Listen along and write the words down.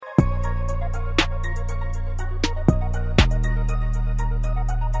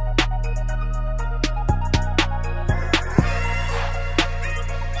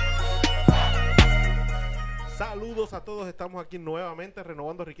Bienvenidos a todos, estamos aquí nuevamente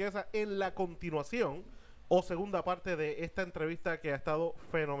renovando riqueza en la continuación o segunda parte de esta entrevista que ha estado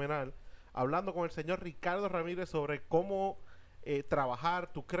fenomenal, hablando con el señor Ricardo Ramírez sobre cómo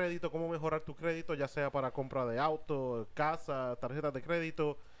trabajar tu crédito, cómo mejorar tu crédito, ya sea para compra de auto, casa, tarjetas de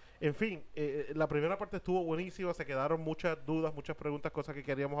crédito, en fin. La primera parte estuvo buenísima, se quedaron muchas dudas, muchas preguntas, cosas que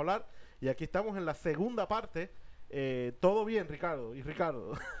queríamos hablar, y aquí estamos en la segunda parte. Todo bien, Ricardo y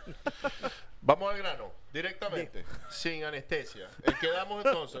Ricardo. Vamos al grano, directamente, sin anestesia. Quedamos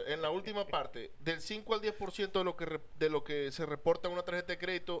entonces en la última parte. Del 5 al 10% de lo que se reporta en una tarjeta de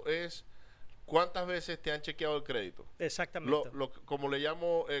crédito es cuántas veces te han chequeado el crédito. Exactamente. Como le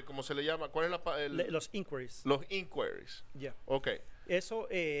llamo, como se le llama, ¿cuál es los inquiries. Los inquiries. Ya. Ok. Eso,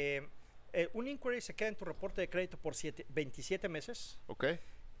 un inquiry se queda en tu reporte de crédito por 27 meses. Ok.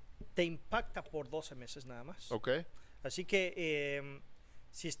 Te impacta por 12 meses nada más. Ok. Así que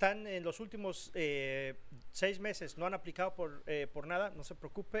si están en los últimos 6 meses, no han aplicado por nada, no se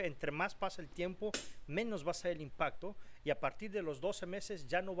preocupe. Entre más pasa el tiempo, menos va a ser el impacto. Y a partir de los 12 meses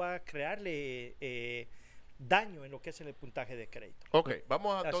ya no va a crearle daño en lo que es el puntaje de crédito. Ok,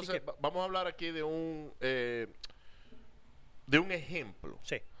 vamos a hablar aquí de un ejemplo.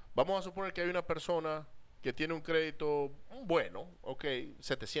 Sí. Vamos a suponer que hay una persona que tiene un crédito bueno, ok,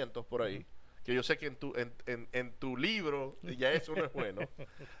 700 por ahí, que yo sé que en tu libro ya eso no es bueno,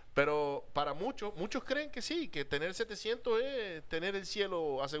 pero para muchos creen que sí, que tener 700 es tener el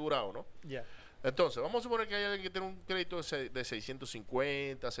cielo asegurado, ¿no? Ya. Entonces, vamos a suponer que hay alguien que tiene un crédito de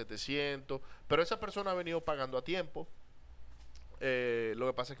 650, 700, pero esa persona ha venido pagando a tiempo. Lo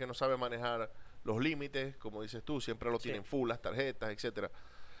que pasa es que no sabe manejar los límites, como dices tú, siempre lo tienen full, las tarjetas, etcétera.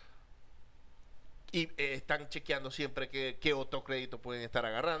 Y están chequeando siempre qué otro crédito pueden estar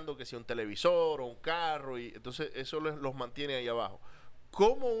agarrando, que sea un televisor o un carro, y entonces eso los mantiene ahí abajo.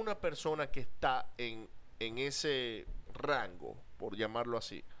 ¿Cómo una persona que está en ese rango, por llamarlo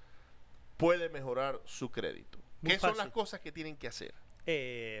así, puede mejorar su crédito? ¿Qué son las cosas que tienen que hacer?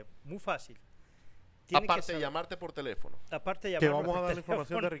 Muy fácil. Aparte de llamarte por teléfono. Aparte de que vamos a dar la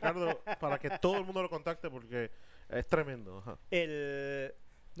información de Ricardo para que todo el mundo lo contacte porque es tremendo. Ajá. El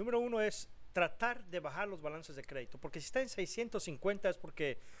número uno es tratar de bajar los balances de crédito, porque si está en 650 es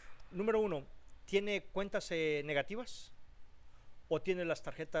porque, número uno, tiene cuentas negativas o tiene las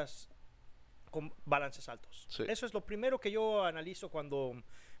tarjetas con balances altos. Sí. Eso es lo primero que yo analizo cuando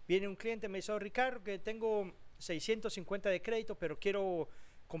viene un cliente y me dice, Ricardo, que tengo 650 de crédito, pero quiero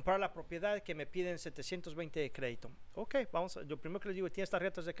comprar la propiedad que me piden 720 de crédito. Ok, lo primero que les digo, ¿tienes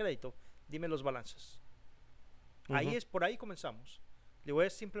tarjetas de crédito? Dime los balances. Por ahí comenzamos. Le voy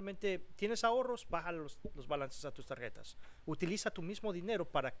a simplemente, ¿tienes ahorros? Baja los balances a tus tarjetas. Utiliza tu mismo dinero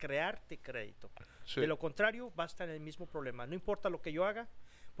para crearte crédito. Sí. De lo contrario, va a estar en el mismo problema. No importa lo que yo haga,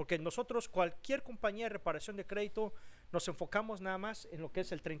 porque nosotros, cualquier compañía de reparación de crédito, nos enfocamos nada más en lo que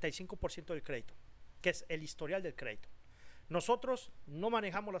es el 35% del crédito, que es el historial del crédito. Nosotros no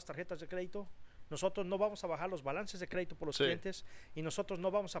manejamos las tarjetas de crédito, nosotros no vamos a bajar los balances de crédito por los clientes, y nosotros no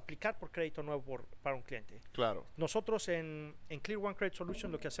vamos a aplicar por crédito nuevo para un cliente. Claro. Nosotros en Clear One Credit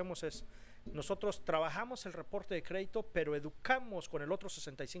Solution lo que hacemos es, nosotros trabajamos el reporte de crédito, pero educamos con el otro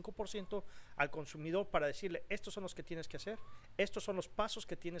 65% al consumidor para decirle, estos son los que tienes que hacer, estos son los pasos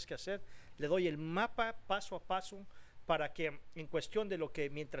que tienes que hacer. Le doy el mapa paso a paso para que en cuestión de lo que,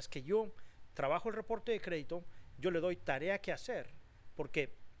 mientras que yo trabajo el reporte de crédito, yo le doy tarea que hacer,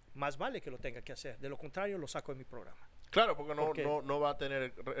 porque más vale que lo tenga que hacer. De lo contrario, lo saco de mi programa. Claro, porque no va a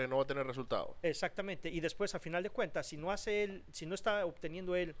tener resultados. Exactamente. Y después, a final de cuentas, si no está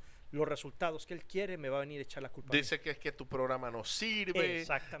obteniendo él los resultados que él quiere, me va a venir a echar la culpa. Dice que es que tu programa no sirve.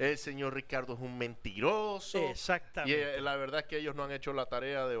 El señor Ricardo es un mentiroso. Exactamente. Y la verdad es que ellos no han hecho la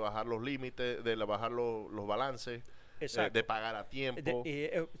tarea de bajar los límites, de bajar los balances. De pagar a tiempo.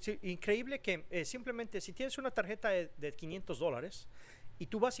 Sí, increíble que simplemente si tienes una tarjeta de $500 y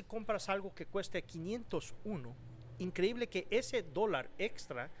tú vas y compras algo que cueste 501, increíble que ese dólar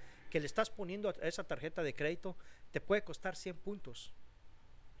extra que le estás poniendo a esa tarjeta de crédito te puede costar 100 puntos.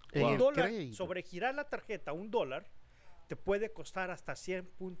 Un dólar, sobregirar la tarjeta $1 te puede costar hasta 100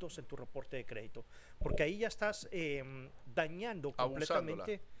 puntos en tu reporte de crédito, porque ahí ya estás dañando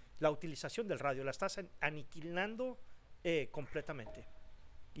completamente la utilización del radio, la estás aniquilando completamente.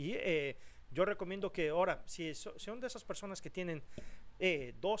 Y yo recomiendo que ahora, si son de esas personas que tienen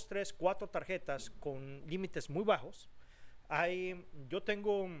 2, 3, 4 tarjetas con límites muy bajos,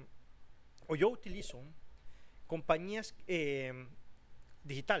 yo utilizo compañías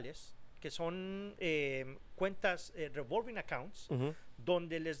digitales que son cuentas revolving accounts,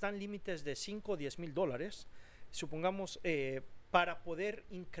 donde les dan límites de 5 o 10 mil dólares, supongamos, para poder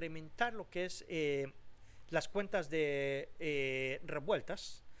incrementar lo que es las cuentas de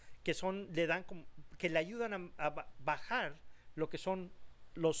revueltas, que son, que le ayudan a bajar lo que son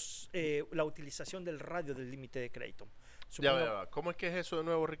la utilización del radio del límite de crédito. Ya. ¿Cómo es que es eso de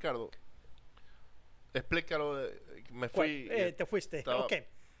nuevo, Ricardo? Explícalo. Me fui. Te fuiste. Estaba... Ok.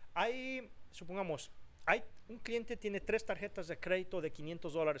 Supongamos, un cliente tiene 3 tarjetas de crédito de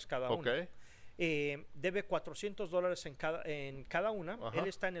 $500 cada una. Debe $400 en cada una. Ajá. Él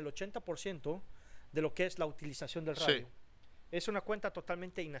está en el 80% de lo que es la utilización del radio. Sí. Es una cuenta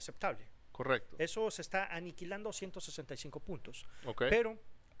totalmente inaceptable. Correcto. Eso se está aniquilando 165 puntos. Okay. Pero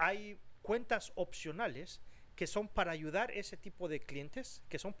hay cuentas opcionales que son para ayudar a ese tipo de clientes,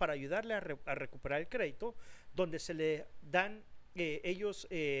 que son para ayudarle a recuperar el crédito, donde se le dan,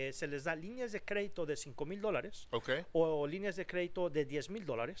 se les da líneas de crédito de $5,000 Okay. o líneas de crédito de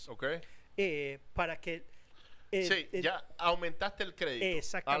 $10,000 Okay. para que... sí, ya aumentaste el crédito.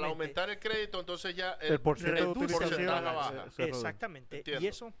 Exactamente. Al aumentar el crédito, entonces ya el porcentaje de porcentaje utilización baja. Exactamente. Entiendo. Y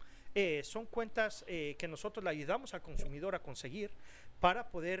eso son cuentas que nosotros le ayudamos al consumidor a conseguir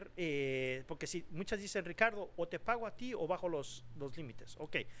para poder, porque si muchas dicen, Ricardo, o te pago a ti o bajo los límites.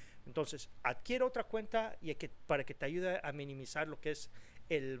 Ok, entonces adquiere otra cuenta para que te ayude a minimizar lo que es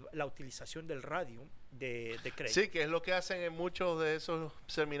la utilización del radio de crédito. Sí, que es lo que hacen en muchos de esos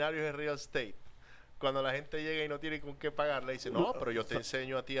seminarios de real estate. Cuando la gente llega y no tiene con qué pagar, le dicen, no, pero yo te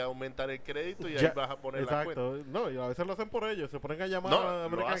enseño a ti a aumentar el crédito y ahí vas a poner la cuenta. Exacto. No, y a veces lo hacen por ellos. Se ponen a llamar No, a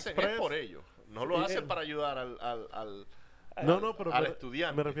American lo hacen Express. es por ellos. No lo hacen para ayudar al pero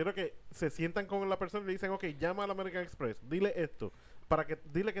estudiante. Me refiero a que se sientan con la persona y le dicen, ok, llama al American Express, dile esto,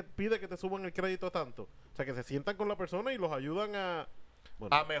 dile que pide que te suban el crédito tanto. O sea, que se sientan con la persona y los ayudan a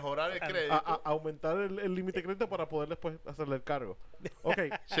mejorar el crédito. a aumentar el límite de crédito para poder después hacerle el cargo. Ok.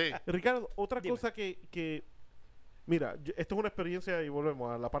 Sí. Ricardo, otra Dime. cosa que mira, esto es una experiencia y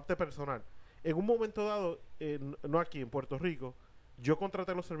volvemos a la parte personal. En un momento dado, no aquí, en Puerto Rico, yo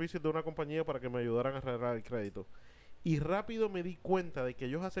contraté los servicios de una compañía para que me ayudaran a arreglar el crédito. Y rápido me di cuenta de que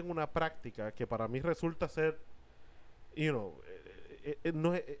ellos hacen una práctica que para mí resulta ser,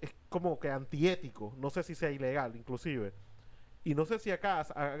 no es como que antiético. No sé si sea ilegal, inclusive. Y no sé si acá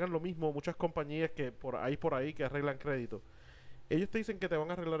hagan lo mismo muchas compañías que por ahí que arreglan crédito. Ellos te dicen que te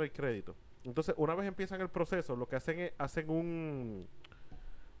van a arreglar el crédito. Entonces, una vez empiezan el proceso, lo que hacen es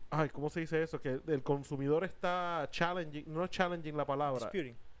 ¿cómo se dice eso? Que el consumidor está no es challenging la palabra.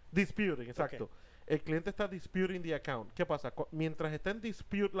 Disputing, exacto. Okay. El cliente está disputing the account. ¿Qué pasa? Mientras está en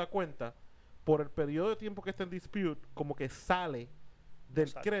dispute la cuenta, por el periodo de tiempo que está en dispute, como que sale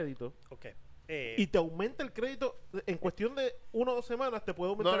del crédito. Okay. Y te aumenta el crédito en cuestión de 1 o 2 semanas, te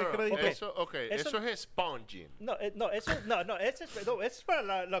puede aumentar el crédito. Eso es sponging. Eso es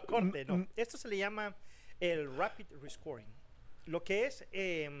para la corte. No. Esto se le llama el rapid rescoring. Lo que es,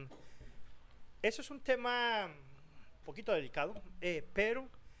 eso es un tema un poquito delicado, pero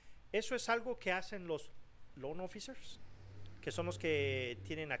eso es algo que hacen los loan officers, que son los que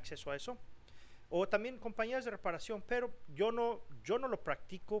tienen acceso a eso, o también compañías de reparación, pero yo no lo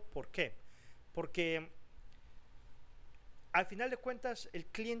practico. ¿Por qué? Porque al final de cuentas el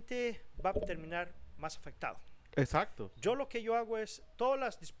cliente va a terminar más afectado. Exacto. Lo que yo hago es, todas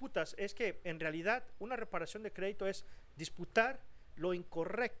las disputas, es que en realidad una reparación de crédito es disputar lo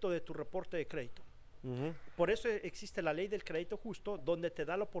incorrecto de tu reporte de crédito. Por eso existe la ley del crédito justo, donde te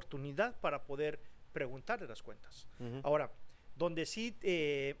da la oportunidad para poder preguntar de las cuentas. Ahora, donde sí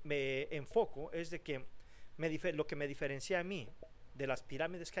me enfoco es de que lo que me diferencia a mí de las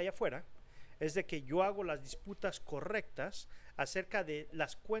pirámides que hay afuera es de que yo hago las disputas correctas acerca de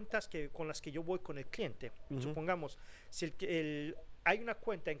las cuentas con las que yo voy con el cliente. Supongamos, si hay una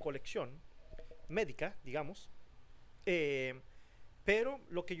cuenta en colección médica, digamos, pero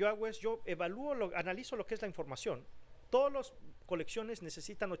lo que yo hago es yo analizo lo que es la información. Todas las colecciones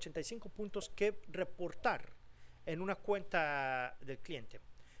necesitan 85 puntos que reportar en una cuenta del cliente.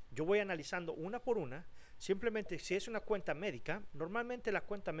 Yo voy analizando una por una. Simplemente, si es una cuenta médica, normalmente la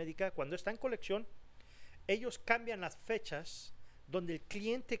cuenta médica, cuando está en colección, ellos cambian las fechas donde el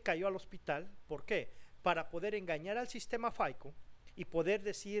cliente cayó al hospital. ¿Por qué? Para poder engañar al sistema FICO y poder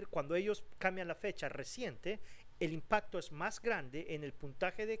decir, cuando ellos cambian la fecha reciente, el impacto es más grande en el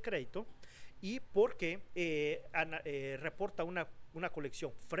puntaje de crédito, y porque reporta una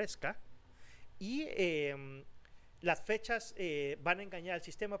colección fresca, y las fechas van a engañar al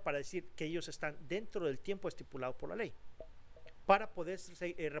sistema para decir que ellos están dentro del tiempo estipulado por la ley, para poder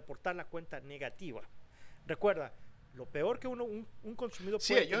reportar la cuenta negativa. Recuerda, lo peor que un consumidor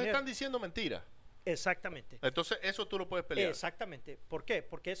puede ellos tener, están diciendo mentiras. Exactamente. Entonces, eso tú lo puedes pelear. Exactamente. ¿Por qué?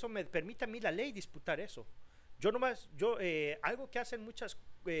 Porque eso me permite a mí la ley disputar eso. Algo que hacen muchas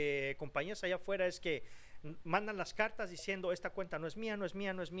compañías allá afuera es que mandan las cartas diciendo esta cuenta no es mía, no es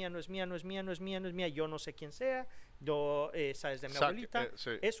mía, no es mía, no es mía, no es mía, no es mía, no es mía, yo no sé quién sea, yo esa es de mi abuelita.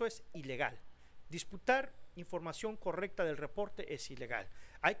 Sí. Eso es ilegal. Disputar información correcta del reporte es ilegal.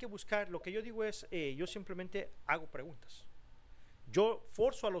 Hay que buscar, lo que yo digo es, yo simplemente hago preguntas. Yo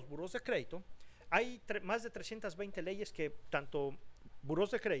forzo a los burós de crédito. Hay más de 320 leyes que tanto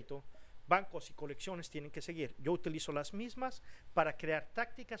burós de crédito, bancos y colecciones tienen que seguir. Yo utilizo las mismas para crear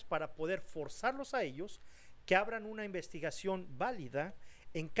tácticas para poder forzarlos a ellos que abran una investigación válida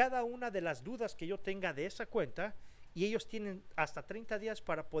en cada una de las dudas que yo tenga de esa cuenta, y ellos tienen hasta 30 días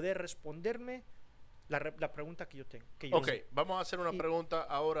para poder responderme la pregunta que yo tengo. Ok, vamos a hacer una pregunta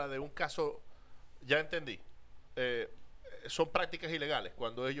ahora de un caso, ya entendí. Son prácticas ilegales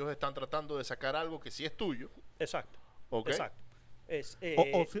cuando ellos están tratando de sacar algo que sí es tuyo. Exacto. Okay. Exacto.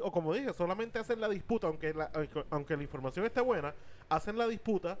 O como dije, solamente hacen la disputa, aunque la información esté buena, hacen la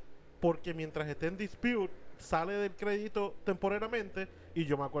disputa porque mientras esté en dispute, sale del crédito temporariamente. Y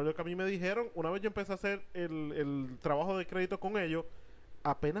yo me acuerdo que a mí me dijeron, una vez yo empecé a hacer el trabajo de crédito con ellos,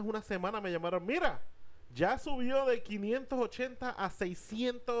 apenas una semana me llamaron, mira, ya subió de 580 a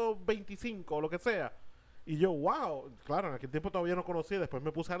 625 o lo que sea. Y yo, wow, claro, en aquel tiempo todavía no conocía, después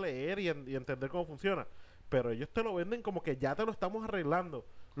me puse a leer y entender cómo funciona. Pero ellos te lo venden como que ya te lo estamos arreglando.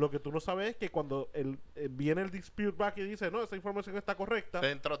 Lo que tú no sabes es que cuando viene el dispute back y dice, no, esa información está correcta,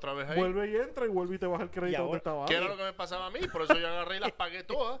 entra otra vez ahí. Vuelve y entra y vuelve y te baja el crédito donde estaba. ¿Qué era lo que me pasaba a mí? Por eso yo agarré y las pagué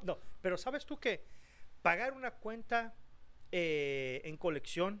todas. No, pero ¿sabes tú que pagar una cuenta en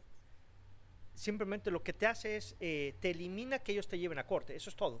colección simplemente lo que te hace es te elimina que ellos te lleven a corte? Eso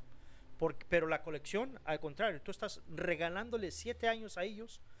es todo. Pero la colección, al contrario, tú estás regalándole 7 años a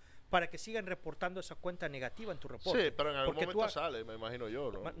ellos para que sigan reportando esa cuenta negativa en tu reporte. Sí, pero en algún momento sale, me imagino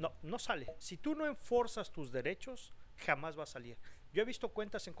yo, ¿no? No sale. Si tú no enforzas tus derechos, jamás va a salir. Yo he visto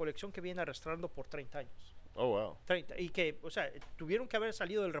cuentas en colección que vienen arrastrando por 30 años. Oh, wow. 30, y que, o sea, tuvieron que haber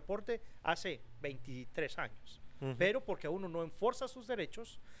salido del reporte hace 23 años. Pero porque uno no enforza sus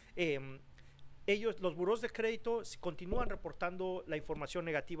derechos, ellos, los burós de crédito, continúan reportando la información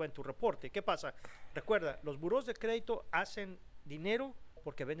negativa en tu reporte. ¿Qué pasa? Recuerda, los burós de crédito hacen dinero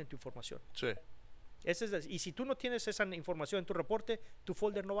porque venden tu información. Sí. Y si tú no tienes esa información en tu reporte, tu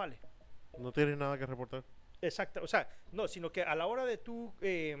folder no vale. No tienes nada que reportar. Exacto. O sea, no, sino que a la hora de tú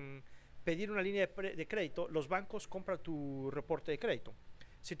pedir una línea de crédito, los bancos compran tu reporte de crédito.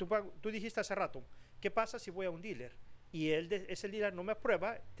 Si tú dijiste hace rato, ¿qué pasa si voy a un dealer? Y ese dealer no me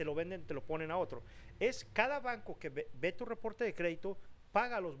aprueba, te lo venden, te lo ponen a otro. Es cada banco que ve tu reporte de crédito,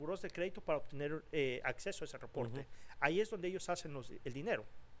 paga a los burós de crédito para obtener acceso a ese reporte. Ahí es donde ellos hacen el dinero.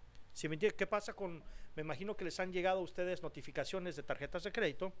 ¿Sí me entiendes? ¿Qué pasa me imagino que les han llegado a ustedes notificaciones de tarjetas de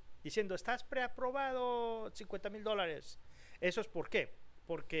crédito diciendo, estás preaprobado $50,000. ¿Eso es por qué?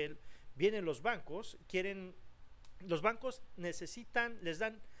 Porque vienen los bancos, los bancos necesitan, les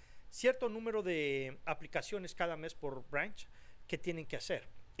dan cierto número de aplicaciones cada mes por branch que tienen que hacer.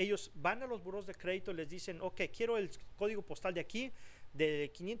 Ellos van a los burós de crédito y les dicen, ok, quiero el código postal de aquí,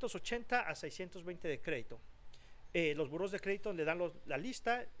 de 580 a 620 de crédito. Los burós de crédito le dan la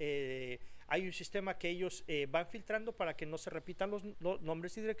lista. Hay un sistema que ellos van filtrando para que no se repitan los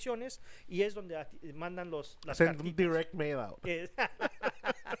nombres y direcciones, y es donde mandan las cartitas. Un direct mail out.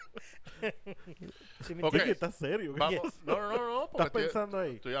 ¿Sí me Okay. ¿Estás serio? Vamos. Yes. No. ¿Estás pensando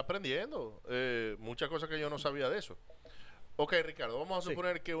ahí? Estoy aprendiendo muchas cosas que yo no sabía de eso. Ok, Ricardo, vamos a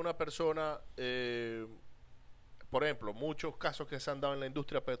suponer que una persona, por ejemplo, muchos casos que se han dado en la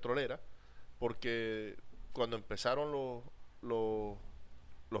industria petrolera, porque cuando empezaron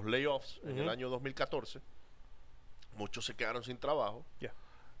los layoffs en el año 2014, muchos se quedaron sin trabajo.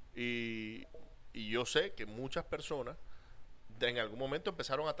 Y yo sé que muchas personas en algún momento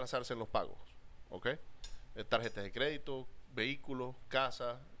empezaron a atrasarse en los pagos, ¿ok? Tarjetas de crédito, vehículos,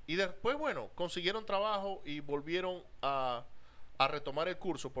 casas, y después, bueno, consiguieron trabajo y volvieron a retomar el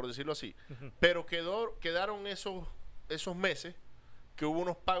curso, por decirlo así. Pero quedaron esos meses que hubo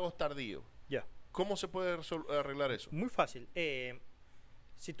unos pagos tardíos. ¿Cómo se puede arreglar eso? Muy fácil.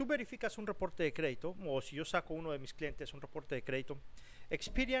 Si tú verificas un reporte de crédito, o si yo saco uno de mis clientes un reporte de crédito,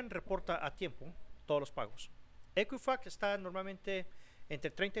 Experian reporta a tiempo todos los pagos. Equifax está normalmente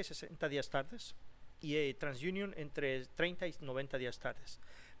entre 30 y 60 días tardes, y TransUnion entre 30 y 90 días tardes.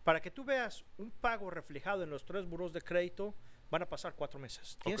 Para que tú veas un pago reflejado en los 3 burós de crédito, van a pasar 4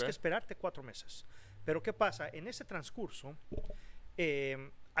 meses. Tienes que esperarte 4 meses. Pero ¿qué pasa? En ese transcurso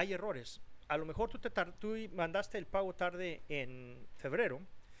hay errores. A lo mejor tú mandaste el pago tarde en febrero,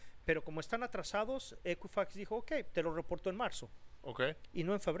 pero como están atrasados, Equifax dijo, ok, te lo reporto en marzo. Y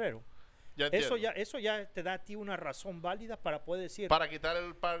no en febrero. Ya Eso entiendo. eso ya te da a ti una razón válida para poder decir... Para quitar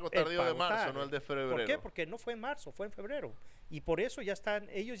el pago el tardío de pago marzo, tarde. no el de febrero. ¿Por qué? Porque no fue en marzo, fue en febrero. Y por eso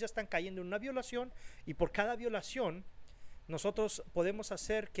ellos ya están cayendo en una violación, y por cada violación nosotros podemos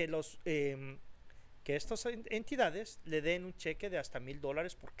hacer que que estas entidades le den un cheque de hasta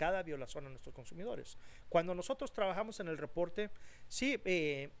 $1,000 por cada violación a nuestros consumidores. Cuando nosotros trabajamos en el reporte, sí,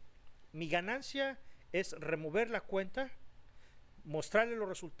 mi ganancia es remover la cuenta, mostrarle los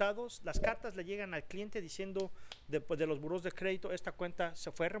resultados, las cartas le llegan al cliente diciendo de los buros de crédito, esta cuenta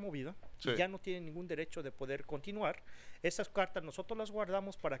se fue removida, Sí. y ya no tiene ningún derecho de poder continuar. Esas cartas nosotros las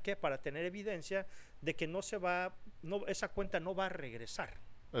guardamos, ¿para qué? Para tener evidencia de que esa cuenta no va a regresar.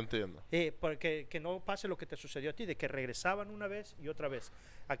 Entiendo. Para que no pase lo que te sucedió a ti, de que regresaban una vez y otra vez.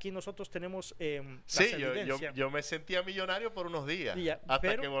 Aquí nosotros tenemos Sí, las yo evidencias. me sentía millonario por unos días. Ya, hasta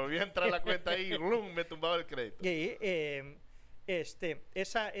pero- que volví a entrar a la cuenta ahí y ¡blum! Me tumbaba el crédito.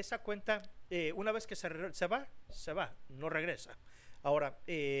 Esa cuenta, una vez que se va, no regresa. Ahora,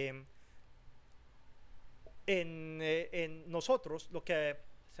 en nosotros, lo que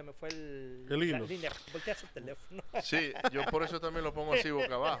se me fue El la hilo. línea, voltea su teléfono. Sí, yo por eso también lo pongo así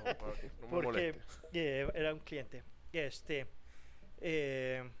boca abajo, para que no me Porque moleste. era un cliente.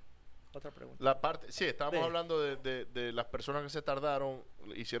 Otra pregunta. La parte, sí, estábamos De- hablando de las personas que se tardaron,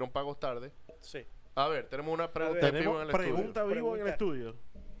 hicieron pagos tarde. Sí. A ver, tenemos una pregunta ver. en vivo en Tenemos el estudio. pregunta vivo en el Pregunta. estudio.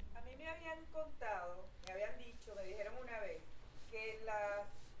 A mí me habían contado, me habían dicho, me dijeron una vez que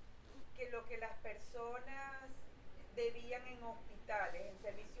lo que las personas debían en hospitales, en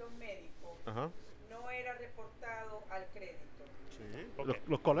servicios médicos, Ajá. no era reportado al crédito. Sí. Ok.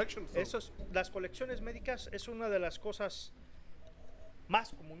 Los collections. Las colecciones médicas es una de las cosas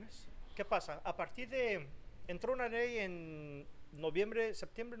más comunes. ¿Qué pasa? A partir de... Entró una ley en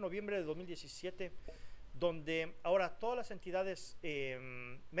septiembre, noviembre de 2017, donde ahora todas las entidades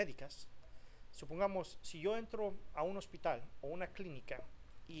médicas, supongamos, si yo entro a un hospital o una clínica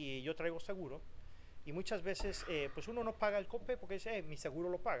y yo traigo seguro, y muchas veces pues uno no paga el copay porque dice, mi seguro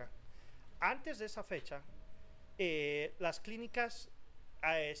lo paga. Antes de esa fecha, las clínicas,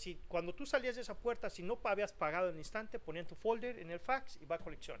 cuando tú salías de esa puerta, si no habías pagado en el instante, ponían tu folder en el fax y va a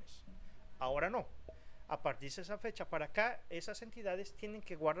colecciones. Ahora no. A partir de esa fecha para acá, esas entidades tienen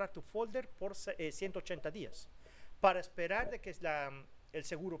que guardar tu folder por 180 días para esperar de que el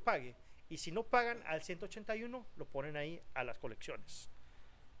seguro pague. Y si no pagan al 181, lo ponen ahí a las colecciones.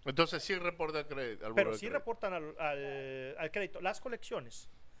 Entonces sí reporta el crédito. al Pero buro de sí crédito. reportan al crédito. Las colecciones,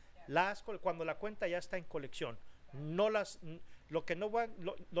 cuando la cuenta ya está en colección, no lo que no van,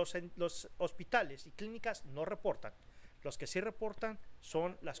 los hospitales y clínicas no reportan. Los que sí reportan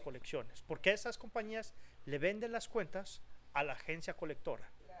son las colecciones, porque esas compañías le venden las cuentas a la agencia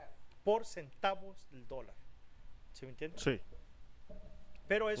colectora por centavos del dólar. ¿Sí me entiendes? Sí.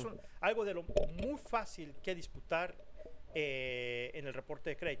 Pero es algo de lo muy fácil que disputar en el reporte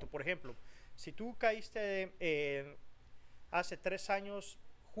de crédito. Por ejemplo, si tú caíste hace 3 años,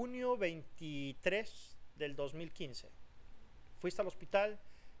 junio 23 del 2015, fuiste al hospital,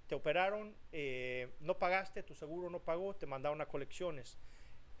 te operaron, no pagaste, tu seguro no pagó, te mandaron a colecciones.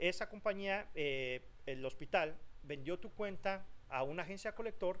 Esa compañía, el hospital, vendió tu cuenta a una agencia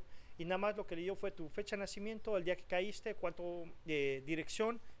colector y nada más lo que le dio fue tu fecha de nacimiento, el día que caíste, cuánto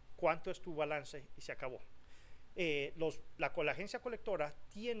dirección, cuánto es tu balance y se acabó. La agencia colectora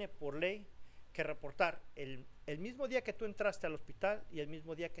tiene por ley que reportar el mismo día que tú entraste al hospital y el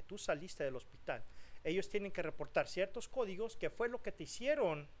mismo día que tú saliste del hospital. Ellos tienen que reportar ciertos códigos que fue lo que te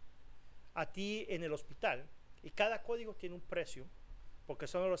hicieron a ti en el hospital, y cada código tiene un precio porque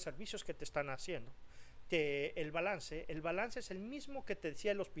son los servicios que te están haciendo. El balance es el mismo que te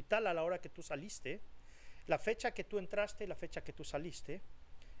decía el hospital a la hora que tú saliste, la fecha que tú entraste y la fecha que tú saliste,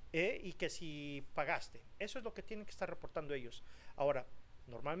 y que si pagaste. Eso es lo que tienen que estar reportando ellos. Ahora,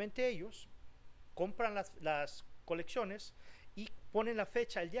 normalmente ellos compran las colecciones y ponen la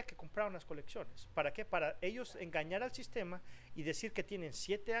fecha el día que compraron las colecciones. ¿Para qué? Para ellos engañar al sistema y decir que tienen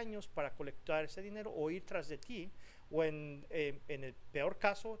 7 años para colectar ese dinero o ir tras de ti, o en el peor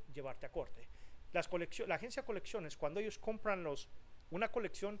caso, llevarte a corte. La agencia de colecciones, cuando ellos compran una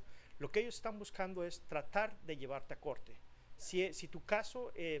colección, lo que ellos están buscando es tratar de llevarte a corte. Si tu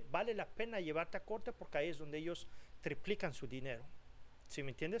caso vale la pena llevarte a corte, porque ahí es donde ellos triplican su dinero. ¿Sí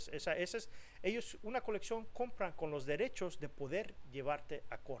me entiendes? Ellos una colección compran con los derechos de poder llevarte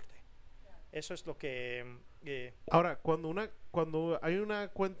a corte. Eso es lo que... Ahora, cuando hay una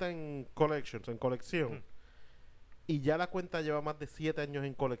cuenta en collections, en colección, Ujú. y ya la cuenta lleva más de 7 años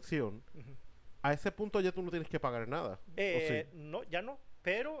en colección, Ujú. a ese punto ya tú no tienes que pagar nada. ¿o sí? No, ya no.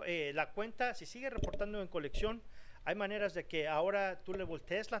 Pero la cuenta, si sigue reportando en colección, hay maneras de que ahora tú le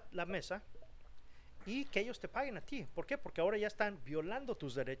voltees la mesa y que ellos te paguen a ti. ¿Por qué? Porque ahora ya están violando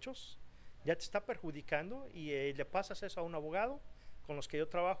tus derechos, ya te está perjudicando y le pasas eso a un abogado con los que yo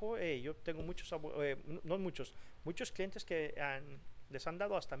trabajo. Yo tengo no muchos, muchos clientes que les han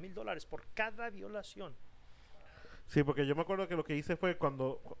dado hasta $1,000 por cada violación. Sí, porque yo me acuerdo que lo que hice fue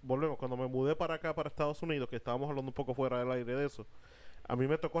cuando me mudé para acá, para Estados Unidos, que estábamos hablando un poco fuera del aire de eso, a mí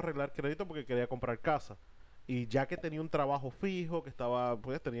me tocó arreglar crédito porque quería comprar casa. Y ya que tenía un trabajo fijo, que estaba,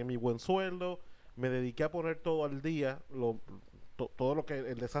 pues tenía mi buen sueldo, me dediqué a poner todo al día, todo lo que,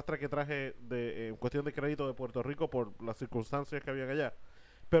 el desastre que traje en cuestión de crédito de Puerto Rico por las circunstancias que habían allá.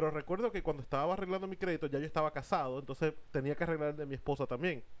 Pero recuerdo que cuando estaba arreglando mi crédito, ya yo estaba casado, entonces tenía que arreglar el de mi esposa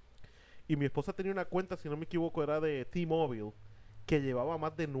también. Y mi esposa tenía una cuenta, si no me equivoco, era de T-Mobile, que llevaba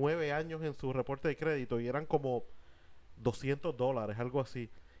más de 9 años en su reporte de crédito y eran como $200, algo así.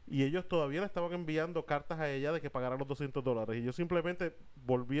 Y ellos todavía le estaban enviando cartas a ella de que pagara los $200. Y yo simplemente,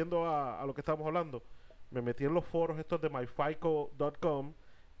 volviendo a lo que estábamos hablando, me metí en los foros estos de myfico.com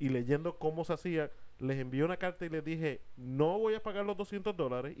y leyendo cómo se hacía, les envié una carta y les dije, no voy a pagar los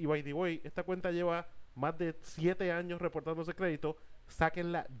 $200. Y by the way, esta cuenta lleva más de 7 años reportando ese crédito,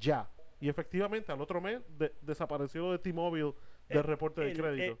 sáquenla ya. Y efectivamente, al otro mes desapareció de T-Mobile del reporte de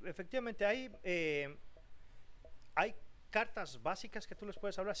crédito. Efectivamente, hay cartas básicas que tú les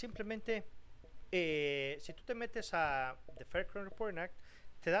puedes hablar. Simplemente, si tú te metes a The Fair Credit Reporting Act,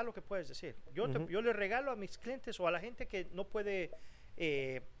 te da lo que puedes decir. Yo le regalo a mis clientes o a la gente que no puede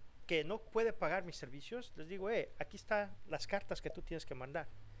pagar mis servicios, les digo, aquí están las cartas que tú tienes que mandar.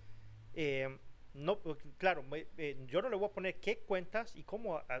 No, claro, yo no le voy a poner qué cuentas y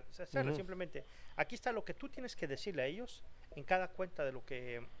cómo hacerlo. Simplemente, aquí está lo que tú tienes que decirle a ellos en cada cuenta de lo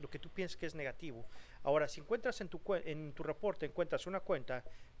que tú piensas que es negativo. Ahora, si encuentras en tu reporte, encuentras una cuenta,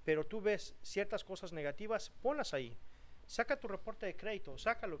 pero tú ves ciertas cosas negativas, ponlas ahí. Saca tu reporte de crédito,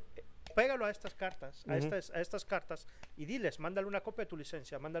 sácalo, pégalo a estas cartas, a estas cartas y diles, mándale una copia de tu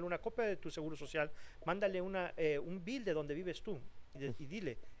licencia, mándale una copia de tu seguro social, mándale un bill de donde vives tú y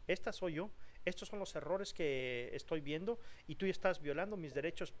dile, esta soy yo, estos son los errores que estoy viendo y tú estás violando mis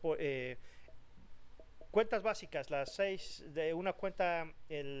derechos. Cuentas básicas, las 6 de una cuenta,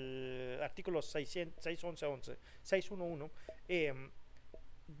 el artículo 611,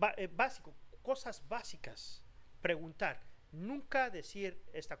 básico, cosas básicas. Preguntar, nunca decir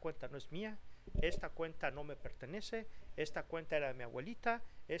esta cuenta no es mía, esta cuenta no me pertenece, esta cuenta era de mi abuelita,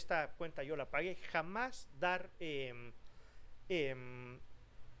 esta cuenta yo la pagué. Jamás dar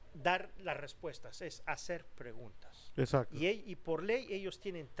las respuestas, es hacer preguntas. Exacto. Y por ley ellos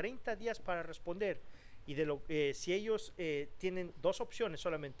tienen 30 días para responder y si ellos tienen 2 opciones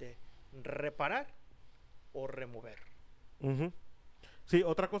solamente, reparar o remover. Sí,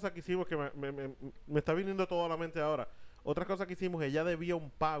 otra cosa que hicimos que me está viniendo todo a la mente ahora. Otra cosa que hicimos, ella debía un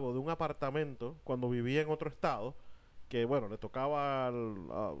pago de un apartamento cuando vivía en otro estado, que bueno, le tocaba a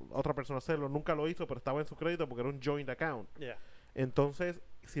otra persona hacerlo, nunca lo hizo, pero estaba en su crédito porque era un joint account. Yeah. Entonces,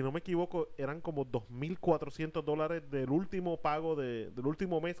 si no me equivoco, eran como $2,400 del último pago del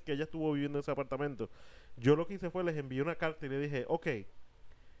último mes que ella estuvo viviendo en ese apartamento. Yo lo que hice fue, les envié una carta y le dije, ok,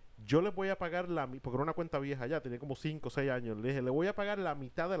 yo les voy a pagar porque era una cuenta vieja ya, tenía como 5 o 6 años. Le dije, le voy a pagar la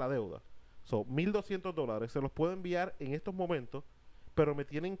mitad de la deuda. Son $1,200. Se los puedo enviar en estos momentos, pero me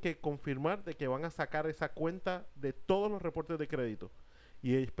tienen que confirmar de que van a sacar esa cuenta de todos los reportes de crédito.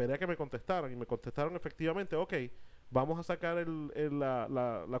 Y esperé a que me contestaran. Y me contestaron efectivamente, ok, vamos a sacar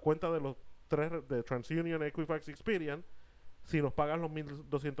la cuenta de los 3 de TransUnion, Equifax, Experian, si nos pagan los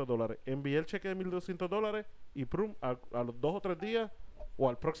 $1,200. Envié el cheque de $1,200 y a los 2 o 3 días o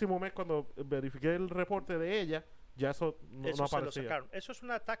al próximo mes, cuando verifiqué el reporte de ella, ya eso no aparecía. Eso es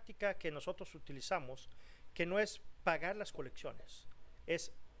una táctica que nosotros utilizamos, que no es pagar las colecciones,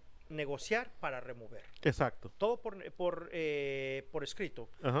 es negociar para remover. Exacto. Todo por escrito.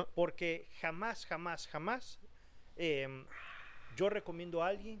 Porque jamás yo recomiendo a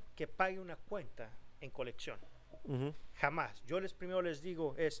alguien que pague una cuenta en colección. Jamás. Yo primero les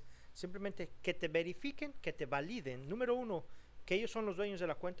digo es simplemente que te verifiquen, que te validen. Número 1, que ellos son los dueños de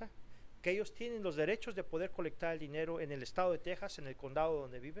la cuenta, que ellos tienen los derechos de poder colectar el dinero en el estado de Texas, en el condado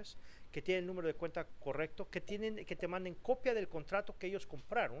donde vives, que tienen el número de cuenta correcto, que te manden copia del contrato que ellos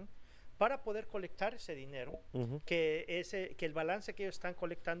compraron para poder colectar ese dinero, que el balance que ellos están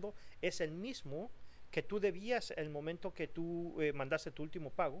colectando es el mismo que tú debías el momento que tú mandaste tu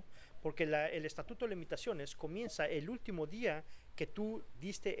último pago, porque el estatuto de limitaciones comienza el último día que tú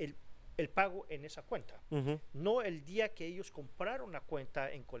diste el pago en esa cuenta, no el día que ellos compraron la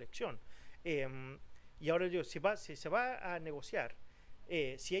cuenta en colección. Y ahora digo, si se va a negociar,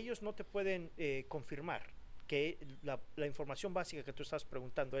 si ellos no te pueden confirmar que la información básica que tú estás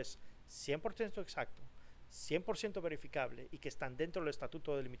preguntando es 100% exacto, 100% verificable y que están dentro del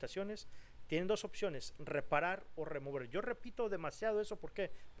estatuto de limitaciones, tienen dos opciones, reparar o remover. Yo repito demasiado eso, ¿por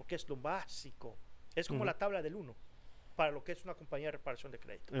qué? Porque es lo básico. Es como la tabla del 1 para lo que es una compañía de reparación de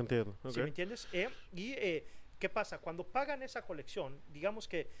crédito. Entiendo. ¿Sí me entiendes? ¿Qué pasa? Cuando pagan esa colección, digamos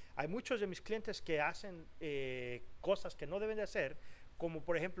que hay muchos de mis clientes que hacen cosas que no deben de hacer, como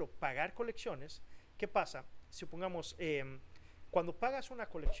por ejemplo pagar colecciones. ¿Qué pasa? Supongamos, cuando pagas una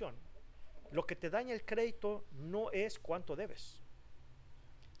colección, lo que te daña el crédito no es cuánto debes.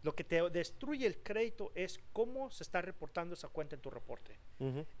 Lo que te destruye el crédito es cómo se está reportando esa cuenta en tu reporte.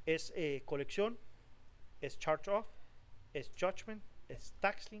 Es colección, es charge-off, es judgment, es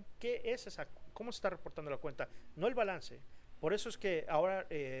tax lien. ¿Qué es esa? ¿Cómo se está reportando la cuenta? No el balance. Por eso es que ahora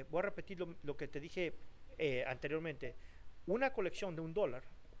voy a repetir lo que te dije anteriormente. Una colección de $1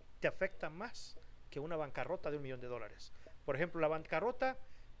 te afecta más que una bancarrota de $1.000.000. Por ejemplo, la bancarrota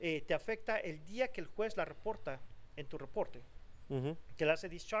te afecta el día que el juez la reporta en tu reporte, que la hace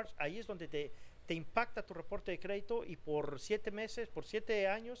discharge. Ahí es donde te impacta tu reporte de crédito y por 7 meses, por 7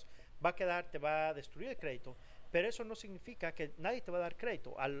 años te va a destruir el crédito. Pero eso no significa que nadie te va a dar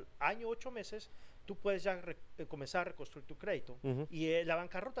crédito. Al año 8 meses, tú puedes ya comenzar a reconstruir tu crédito. Y la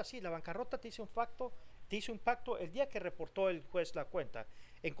bancarrota, sí, la bancarrota te hizo impacto el día que reportó el juez la cuenta,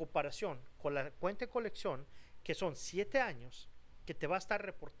 en comparación con la cuenta de colección, que son 7 años, que te va a estar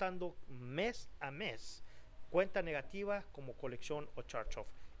reportando mes a mes cuenta negativa como colección o charge-off.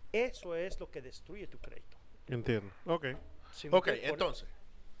 Eso es lo que destruye tu crédito. Entiendo. Ok. ¿Sí? Ok, entonces,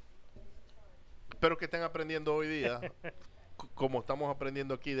 espero que estén aprendiendo hoy día, como estamos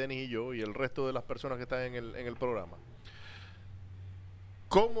aprendiendo aquí Denis y yo y el resto de las personas que están en el programa.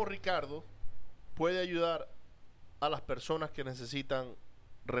 ¿Cómo Ricardo puede ayudar a las personas que necesitan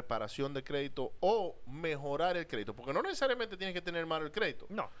reparación de crédito o mejorar el crédito? Porque no necesariamente tienes que tener malo el crédito.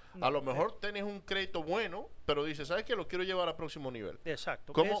 No. A lo mejor tienes un crédito bueno, pero dices, ¿sabes qué? Lo quiero llevar al próximo nivel.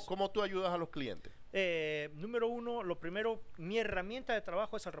 Exacto. ¿Cómo tú ayudas a los clientes? Número uno, lo primero, mi herramienta de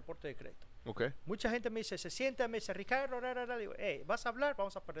trabajo es el reporte de crédito. Okay. Mucha gente me dice, se sienta, me dice, Ricardo, digo, vas a hablar,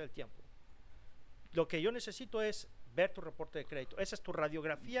 vamos a perder el tiempo. Lo que yo necesito es ver tu reporte de crédito. Esa es tu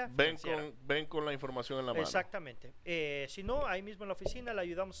radiografía financiera. Ven con la información en la mano. Exactamente. Si no, ahí mismo en la oficina le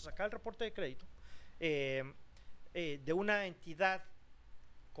ayudamos a sacar el reporte de crédito de una entidad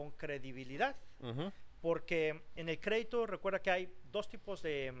con credibilidad, porque en el crédito recuerda que hay dos tipos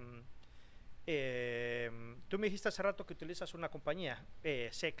de... tú me dijiste hace rato que utilizas una compañía,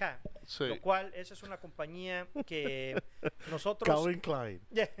 CK, Sí. lo cual esa es una compañía que nosotros... Calvin Klein.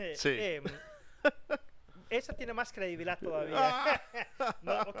 Sí. Esa tiene más credibilidad todavía.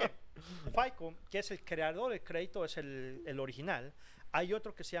 No, ok. FICO, que es el creador del crédito, es el original. Hay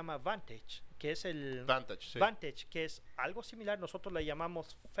otro que se llama Vantage, que es el... Vantage, sí. Vantage, que es algo similar. Nosotros le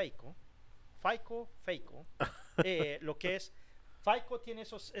llamamos FICO. FICO. Lo que es... FICO tiene es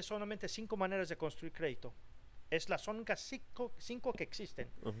solamente 5 maneras de construir crédito. Son únicas 5 que existen.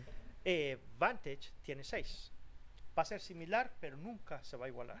 Vantage tiene 6. Va a ser similar, pero nunca se va a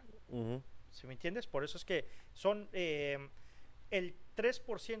igualar. ¿Sí me entiendes? Por eso es que son el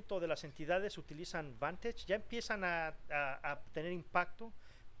 3% de las entidades utilizan Vantage, ya empiezan a tener impacto,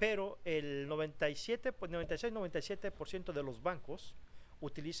 pero el 96-97% de los bancos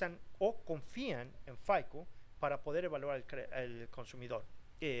utilizan o confían en FICO para poder evaluar el consumidor.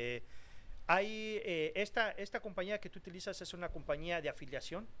 Esta compañía que tú utilizas es una compañía de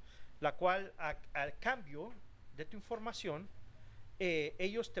afiliación, la cual al cambio de tu información,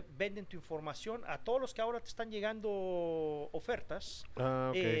 ellos te venden tu información a todos los que ahora te están llegando ofertas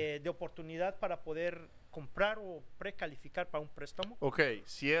de oportunidad para poder comprar o precalificar para un préstamo. Ok,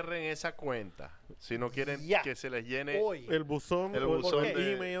 cierren esa cuenta si no quieren que se les llene hoy. El buzón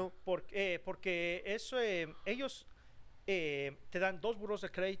de email. Porque eso, ellos te dan 2 buros de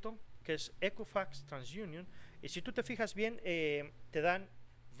crédito, que es Equifax, TransUnion, y si tú te fijas bien, te dan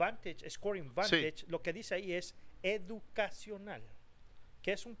Vantage, Scoring Vantage, Sí. lo que dice ahí es educacional,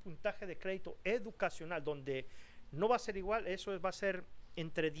 que es un puntaje de crédito educacional, donde no va a ser igual, eso va a ser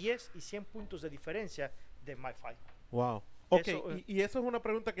entre 10 y 100 puntos de diferencia de MyFi. Wow. Ok, Eso, y eso es una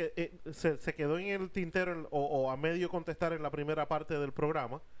pregunta que se quedó en el tintero o a medio contestar en la primera parte del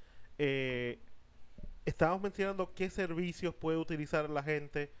programa. Estábamos mencionando qué servicios puede utilizar la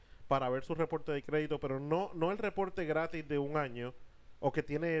gente para ver su reporte de crédito, pero no el reporte gratis de un año o que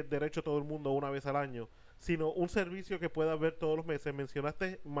tiene derecho todo el mundo una vez al año, sino un servicio que pueda ver todos los meses.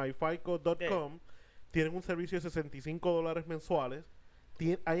 Mencionaste myfico.com, tienen un servicio de $65 mensuales.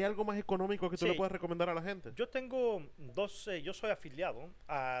 ¿Hay algo más económico que tú le puedes recomendar a la gente? Yo tengo yo soy afiliado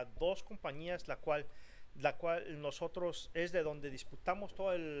a 2 compañías, la cual la cual nosotros es de donde disputamos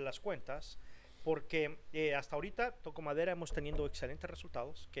todas las cuentas, porque hasta ahorita, toco madera, hemos tenido excelentes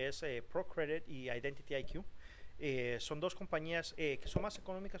resultados, que es ProCredit y Identity IQ. Son dos compañías que son más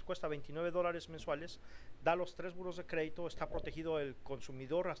económicas, cuesta $29 mensuales, da los 3 buros de crédito, está protegido el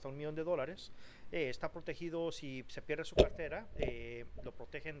consumidor hasta $1 millón, está protegido si se pierde su cartera, lo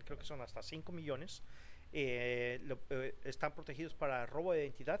protegen, creo que son hasta 5 millones. Están protegidos para robo de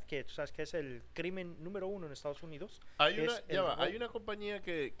identidad, que tú sabes que es el crimen número 1 en Estados Unidos. Hay una compañía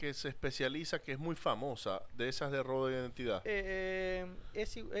que se especializa, que es muy famosa, de esas de robo de identidad.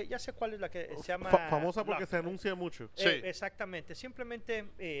 Ya sé cuál es la que se llama... famosa porque Block. se anuncia mucho. Sí. Exactamente. Simplemente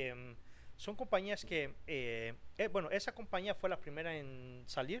son compañías que... bueno, esa compañía fue la primera en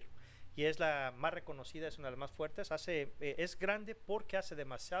salir y es la más reconocida, es una de las más fuertes. Es grande porque hace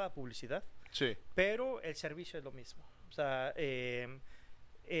demasiada publicidad. Sí. Pero el servicio es lo mismo. O sea,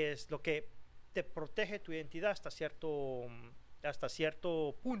 es lo que te protege tu identidad hasta cierto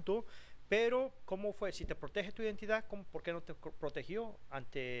punto. Pero, ¿cómo fue? Si te protege tu identidad, ¿por qué no te protegió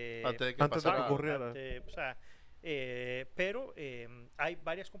Antes de que Antes de pasara que algo. ocurriera. Pero hay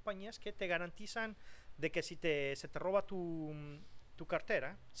varias compañías que te garantizan de que si se te roba tu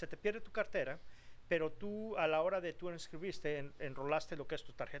cartera, se te pierde tu cartera, pero tú a la hora de tú inscribiste, enrolaste lo que es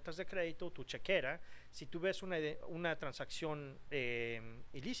tus tarjetas de crédito, tu chequera, si tú ves una transacción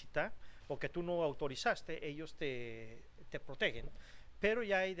ilícita o que tú no autorizaste, ellos te protegen. Pero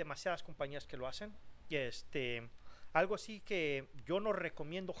ya hay demasiadas compañías que lo hacen. Y algo así que yo no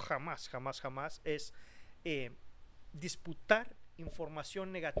recomiendo jamás es disputar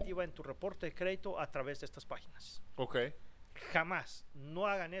información negativa en tu reporte de crédito a través de estas páginas. Ok. Jamás. No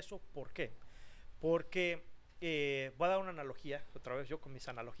hagan eso. ¿Por qué? Porque voy a dar una analogía, otra vez yo con mis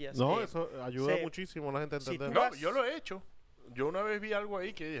analogías. No, eso ayuda se- muchísimo a la gente a si entender. tú No, vas- yo lo he hecho. Yo una vez vi algo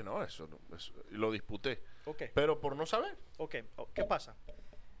ahí que dije, no, eso lo disputé. Ok, Pero por no saber. ok. ¿Qué pasa?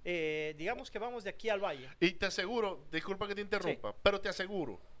 Digamos que vamos de aquí al valle. Y te aseguro, disculpa que te interrumpa, pero te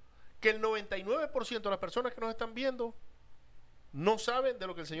aseguro que el 99% de las personas que nos están viendo no saben de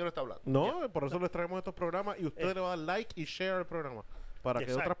lo que el señor está hablando. No, por eso les traemos estos programas y usted le va a dar like y share el programa. Para que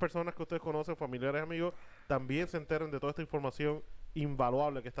Exacto. otras personas que ustedes conocen, familiares, amigos, también se enteren de toda esta información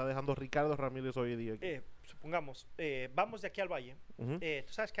invaluable que está dejando Ricardo Ramírez hoy día. Aquí. Supongamos, vamos de aquí al valle. Ujú.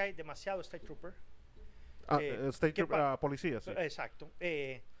 Tú sabes que hay demasiado State Trooper. State ¿qué Trooper, policía, sí. Exacto.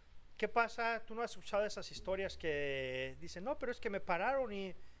 ¿Qué pasa? Tú no has escuchado esas historias que dicen, no, pero es que me pararon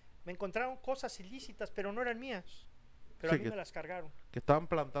y me encontraron cosas ilícitas, pero no eran mías. Pero Sí, a mí que- me las cargaron. Que estaban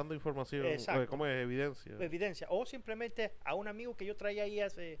plantando información, Exacto. como es evidencia. Evidencia. O simplemente a un amigo que yo traía ahí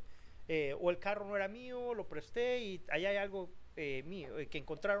o el carro no era mío, lo presté y allá hay algo mío que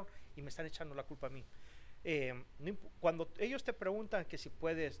encontraron y me están echando la culpa a mí. Cuando ellos te preguntan que si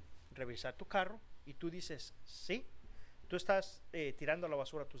puedes revisar tu carro y tú dices sí, tú estás tirando a la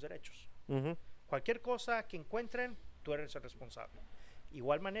basura tus derechos. Ujú. Cualquier cosa que encuentren, tú eres el responsable.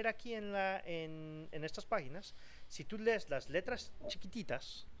 Igual manera aquí en estas páginas, si tú lees las letras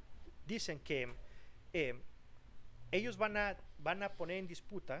chiquititas, dicen que ellos van a poner en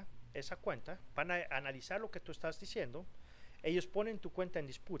disputa esa cuenta, van a analizar lo que tú estás diciendo, ellos ponen tu cuenta en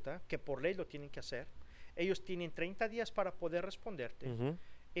disputa, que por ley lo tienen que hacer, ellos tienen 30 días para poder responderte, Ujú.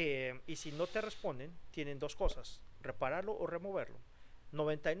 y si no te responden, tienen dos cosas, repararlo o removerlo.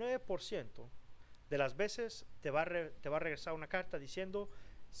 99% de las veces te va a regresar una carta diciendo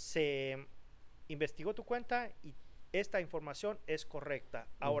se investigó tu cuenta y esta información es correcta.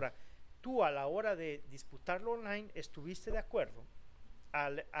 Ahora, tú a la hora de disputarlo online estuviste de acuerdo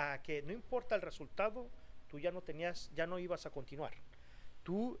a que no importa el resultado, tú ya no ibas a continuar.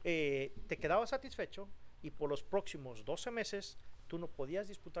 Tú te quedabas satisfecho y por los próximos 12 meses tú no podías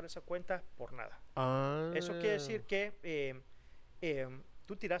disputar esa cuenta por nada. Ah. Eso quiere decir que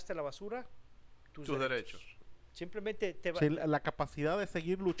tú tiraste a la basura tus derechos. Simplemente te va. Sí, la capacidad de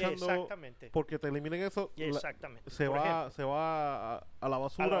seguir luchando Exactamente. porque te eliminen eso Exactamente. se Por va ejemplo, se va a la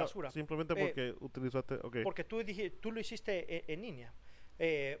basura, basura. simplemente porque utilizaste. Okay. porque tú lo hiciste en línea.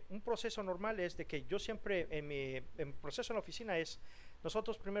 Un proceso normal es de que yo siempre, en mi proceso en la oficina es,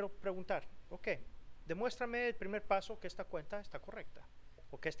 nosotros primero preguntar, ok, demuéstrame el primer paso que esta cuenta está correcta,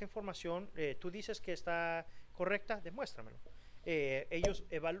 o que esta información, tú dices que está correcta, demuéstramelo. Ellos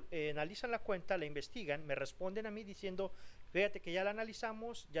analizan la cuenta, la investigan, me responden a mí diciendo, fíjate que ya la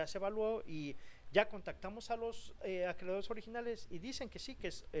analizamos, ya se evaluó y ya contactamos a los acreedores originales y dicen que sí, que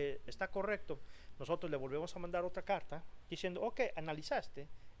está correcto. Nosotros le volvemos a mandar otra carta diciendo, ok, analizaste,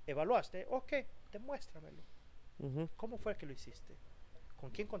 evaluaste, ok, demuéstramelo. Ujú. ¿Cómo fue que lo hiciste? ¿Con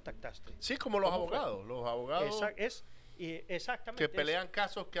quién contactaste? Sí, como los ¿Cómo fue? abogados. Los abogados. Y exactamente. Que pelean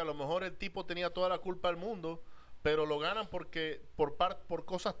casos que a lo mejor el tipo tenía toda la culpa del mundo, pero lo ganan porque por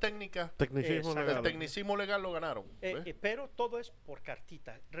cosas técnicas, Tecnicismo Exacto. el legal. tecnicismo legal lo ganaron. ¿ves? Pero todo es por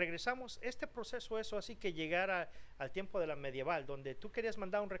cartita. Regresamos, este proceso eso así que llegara al tiempo de la medieval, donde tú querías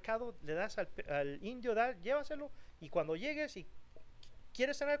mandar un recado, le das al indio, llévaselo, y cuando llegues y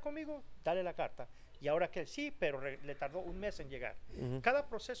quieres cenar conmigo, dale la carta. Y ahora que sí, pero le tardó un mes en llegar. Cada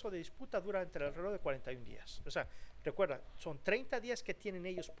proceso de disputa dura entre alrededor de 41 días. O sea, recuerda, son 30 días que tienen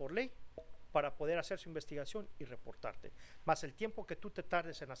ellos por ley para poder hacer su investigación y reportarte. Más el tiempo que tú te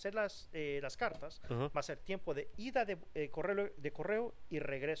tardes en hacer las cartas, más el tiempo de ida de correo y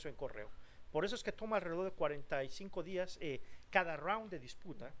regreso en correo. Por eso es que toma alrededor de 45 días cada round de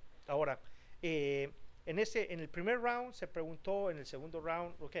disputa. Ahora, en el primer round se preguntó, en el segundo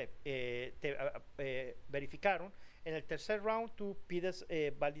round, verificaron. En el tercer round tú pides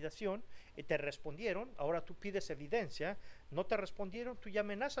validación y te respondieron. Ahora tú pides evidencia. No te respondieron, tú ya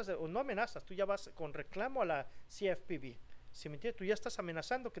amenazas, o no amenazas, tú ya vas con reclamo a la CFPB. ¿Sí me entiendes? Tú ya estás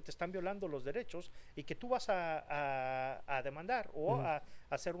amenazando que te están violando los derechos y que tú vas a demandar o a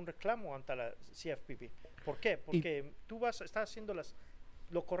hacer un reclamo ante la CFPB. ¿Por qué? Porque tú estás haciendo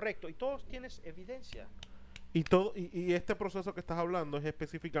lo correcto y todos tienes evidencia. Y este proceso que estás hablando es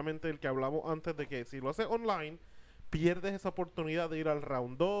específicamente el que hablamos antes, de que si lo haces online, pierdes esa oportunidad de ir al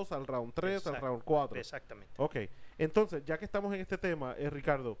round 2, al round 3, al round 4. Exactamente. Ok, entonces, ya que estamos en este tema,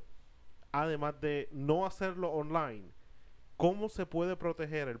 Ricardo, además de no hacerlo online, ¿cómo se puede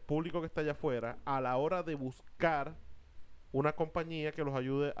proteger el público que está allá afuera a la hora de buscar una compañía que los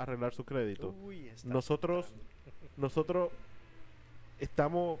ayude a arreglar su crédito? Uy, Nosotros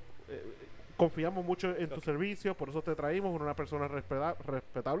estamos... confiamos mucho en tu servicio, por eso te traímos una persona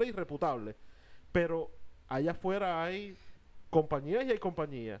respetable y reputable. Pero allá afuera hay compañías y hay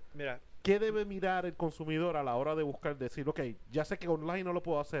compañías. Mira, ¿Qué debe mirar el consumidor a la hora de buscar, decir, ok, ya sé que online no lo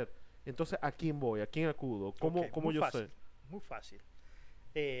puedo hacer, entonces ¿a quién voy? ¿A quién acudo? ¿Cómo muy yo fácil, sé? Muy fácil.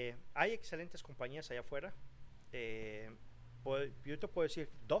 Hay excelentes compañías allá afuera. Yo te puedo decir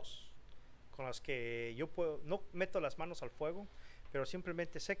 2 con las que yo no meto las manos al fuego, pero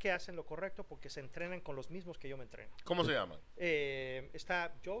simplemente sé que hacen lo correcto porque se entrenan con los mismos que yo me entreno. ¿Cómo se llaman?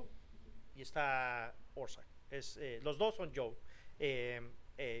 Está Joe y está Orsak. Los dos son Joe.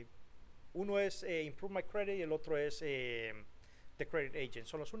 Uno es Improve My Credit y el otro es The Credit Agent.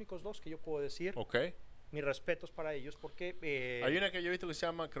 Son los únicos dos que yo puedo decir. Ok. Mis respetos para ellos porque... Hay una que yo he visto que se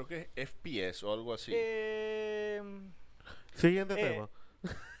llama, creo que es FPS o algo así. Siguiente tema.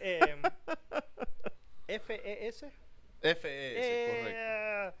 FES.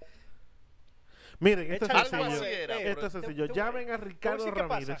 correcto. Miren, esto es Échale Algo sencillo. así era, Esto es sencillo. Llamen a Ricardo Te voy a decir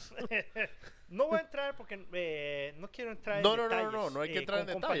Ramírez. qué pasa. No voy a entrar porque no quiero entrar No, en detalles. no hay que entrar en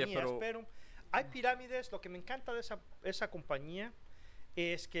con detalles, compañías, pero hay pirámides. Lo que me encanta de esa compañía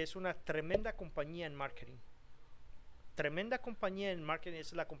es que es una tremenda compañía en marketing. Tremenda compañía en marketing.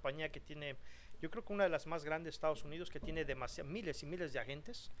 Es la compañía que tiene, yo creo que una de las más grandes de Estados Unidos, que tiene miles y miles de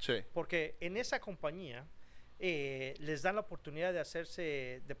agentes. Sí. Porque en esa compañía les dan la oportunidad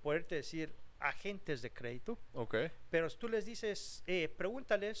de poderte decir agentes de crédito. Ok. Pero si tú les dices,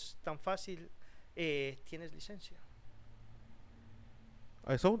 pregúntales tan fácil, ¿tienes licencia?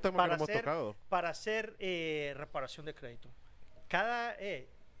 Eso es un tema que no hemos tocado. Para hacer reparación de crédito.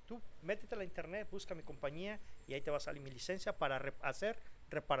 Tú métete a la internet, busca mi compañía y ahí te va a salir mi licencia para hacer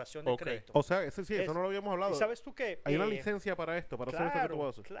reparación de Ok. crédito. O sea, eso no lo habíamos hablado. ¿Y sabes tú que Hay una licencia para esto, para hacer esto que tú vas a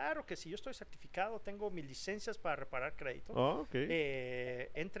hacer. Claro que si yo estoy certificado, tengo mis licencias para reparar crédito. Ah, ok.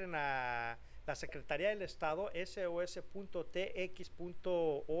 Entren a la Secretaría del Estado, sos.tx.org,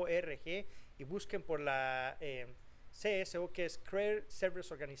 y busquen por la CSO, que es Credit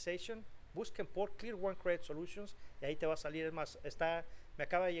Service Organization. Busquen por Clear One Credit Solutions y ahí te va a salir. Es más, me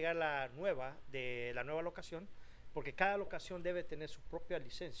acaba de llegar la nueva locación, porque cada locación debe tener su propia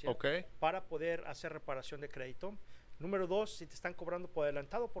licencia Ok. para poder hacer reparación de crédito. Número 2, si te están cobrando por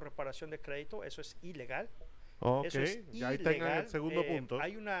adelantado por reparación de crédito, eso es ilegal. Ok, Eso es ya ahí tengan ilegal. el segundo punto.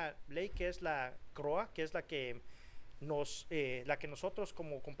 Hay una ley que es la CROA, que es la que nosotros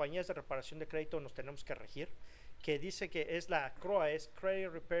como compañías de reparación de crédito nos tenemos que regir, que dice que es la CROA, es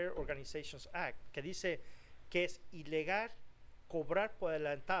Credit Repair Organizations Act, que dice que es ilegal cobrar por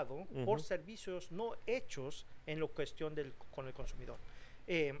adelantado por servicios no hechos en la cuestión con el consumidor.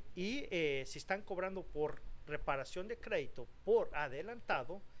 Si están cobrando por reparación de crédito por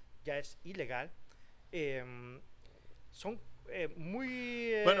adelantado, ya es ilegal. Son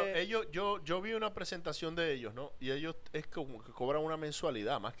muy... Bueno, yo vi una presentación de ellos, ¿no? Y ellos es como que cobran una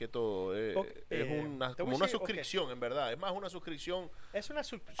mensualidad más que todo. Es te voy como a una decir, suscripción, en verdad. Es más una suscripción es una a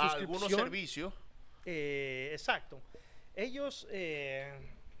suscripción. algunos servicios. Exacto. Ellos,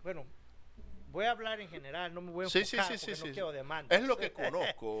 bueno, voy a hablar en general, no me voy a Sí, enfocar sí, porque sí, no sí. quiero demandas. Es lo que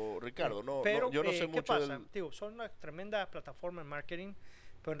conozco, Ricardo. No, Pero, yo no sé ¿qué mucho pasa? del... Digo, son una tremenda plataforma en marketing,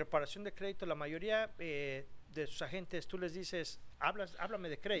 pero en reparación de crédito, la mayoría de sus agentes, tú les dices, háblame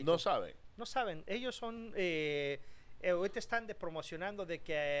de crédito. No saben. No saben, ellos son, ahorita están promocionando de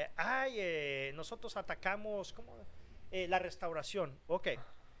que, nosotros atacamos la restauración. Ok,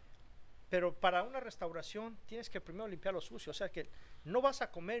 pero para una restauración tienes que primero limpiar lo sucio. O sea que no vas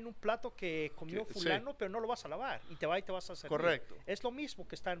a comer en un plato que comió Sí. fulano, pero no lo vas a lavar y te vas a servir. Correcto. Es lo mismo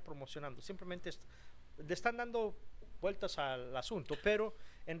que están promocionando. Simplemente le están dando vueltas al asunto, pero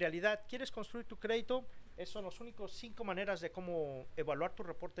en realidad quieres construir tu crédito. Esas son las únicas 5 maneras de cómo evaluar tu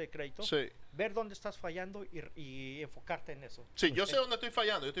reporte de crédito. Sí. Ver dónde estás fallando y enfocarte en eso. Sí, yo sé dónde estoy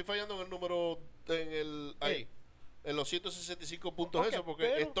fallando. Yo estoy fallando en el número, ahí, en los 165 puntos, Ok, eso, porque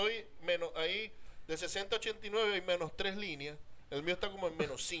pero- estoy ahí de 60 a 89 y menos 3 líneas. El mío está como en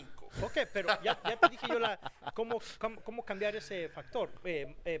menos 5. Ok, pero ya te dije yo cómo cambiar ese factor.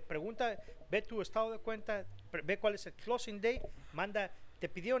 Pregunta, ve tu estado de cuenta, ve cuál es el closing date, te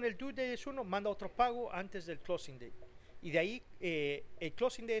pidieron el due date es uno, manda otro pago antes del closing date. Y de ahí, el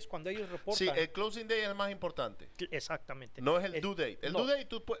closing date es cuando ellos reportan. Sí, el closing day es el más importante. Exactamente. No es el due date. El no. due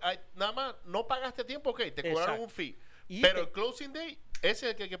date, nada más no pagaste a tiempo, ok, te cobraron Exacto. un fee. Y Pero el closing day, ese es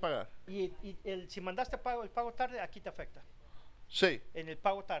el que hay que pagar. Y si mandaste el pago tarde, aquí te afecta. Sí. En el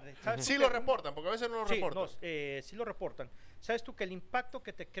pago tarde. ¿Sabes Sí tú lo que reportan, porque a veces no lo Sí, reportan. sí lo reportan. ¿Sabes tú que el impacto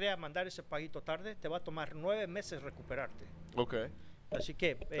que te crea mandar ese paguito tarde te va a tomar 9 meses recuperarte? Ok. Así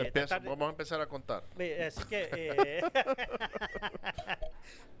que Vamos a empezar a contar. así que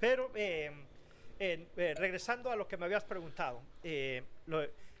pero regresando a lo que me habías preguntado,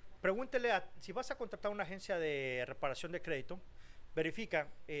 pregúntele si vas a contratar una agencia de reparación de crédito, verifica,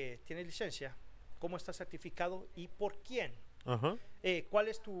 ¿tiene licencia? ¿Cómo está certificado? ¿Y por quién? Ajá. ¿Cuál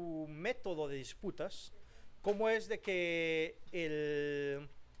es tu método de disputas? ¿Cómo es de que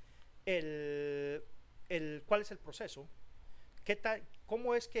cuál es el proceso?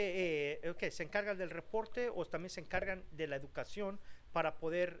 ¿Cómo es que se encargan del reporte o también se encargan de la educación para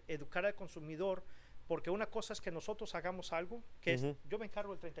poder educar al consumidor? Porque una cosa es que nosotros hagamos algo, que es, yo me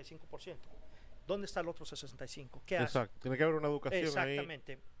encargo del 35%. ¿Dónde está el otro 65%? ¿Qué hace? Exacto. Tiene que haber una educación ahí.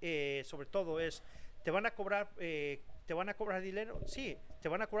 Exactamente. Sobre todo ¿te van a cobrar dinero? Sí, te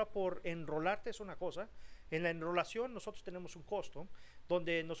van a cobrar por enrolarte, es una cosa. En la enrolación nosotros tenemos un costo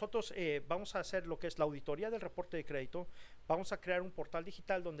donde nosotros vamos a hacer lo que es la auditoría del reporte de crédito, vamos a crear un portal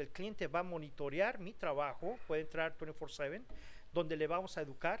digital donde el cliente va a monitorear mi trabajo, puede entrar 24/7, donde le vamos a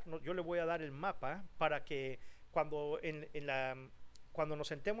educar. Yo le voy a dar el mapa para que cuando nos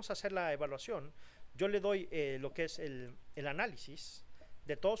sentemos a hacer la evaluación, yo le doy lo que es el análisis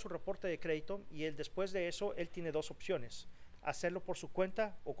de todo su reporte de crédito y después de eso, él tiene 2 opciones, hacerlo por su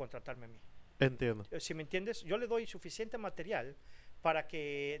cuenta o contratarme a mí. Entiendo. Si me entiendes, yo le doy suficiente material para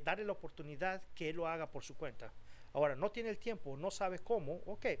que darle la oportunidad que él lo haga por su cuenta. Ahora, no tiene el tiempo, no sabe cómo,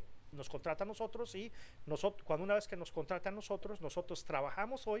 ok, nos contrata a nosotros y una vez que nos contrata a nosotros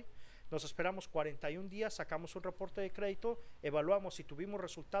trabajamos hoy, nos esperamos 41 días, sacamos un reporte de crédito, evaluamos si tuvimos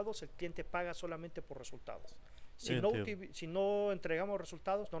resultados, el cliente paga solamente por resultados. Si no entregamos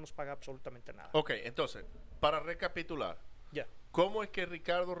resultados, no nos paga absolutamente nada. Ok, entonces, para recapitular, Ya. ¿cómo es que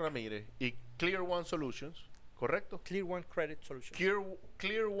Ricardo Ramírez y Clear One Solutions, correcto? Clear One Credit Solution.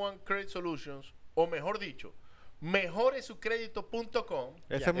 Clear One Credit Solutions, o mejor dicho, mejoresucredito.com.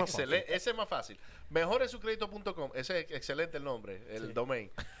 Ese es más fácil. Ese es más fácil. Mejoresucredito.com, ese es excelente el nombre, el Sí.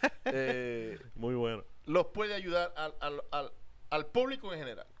 domain. Muy bueno. Los puede ayudar al público en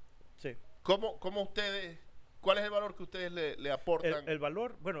general. Sí. ¿Cómo ustedes, cuál es el valor que ustedes le aportan? El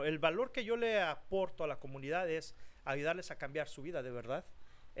valor que yo le aporto a la comunidad es ayudarles a cambiar su vida de verdad,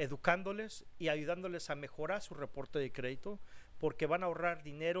 educándoles y ayudándoles a mejorar su reporte de crédito, porque van a ahorrar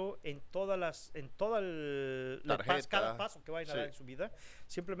dinero en cada paso que vayan a dar en su vida.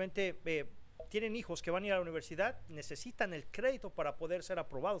 Simplemente tienen hijos que van a ir a la universidad, necesitan el crédito para poder ser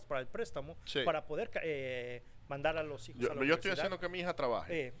aprobados para el préstamo, Sí. para poder mandar a los hijos a la Yo universidad. estoy haciendo que mi hija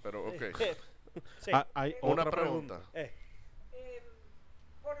trabaje, pero ok. Sí. Hay Una otra pregunta.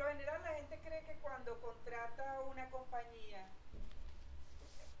 Por lo general la gente cree que cuando contrata una compañía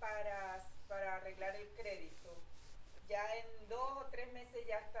para arreglar el crédito, ya en 2 o 3 meses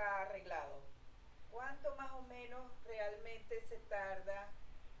ya está arreglado. ¿Cuánto más o menos realmente se tarda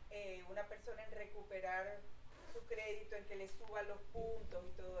una persona en recuperar su crédito, en que le suban los puntos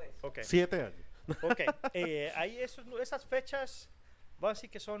y todo eso? Ok. 7 años. Ok, ahí esas fechas, voy a decir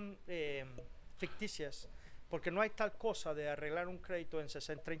que son ficticias, porque no hay tal cosa de arreglar un crédito en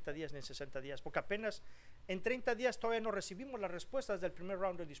 30 días ni en 60 días, porque apenas en 30 días todavía no recibimos las respuestas del primer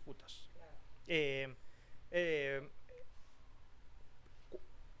round de disputas.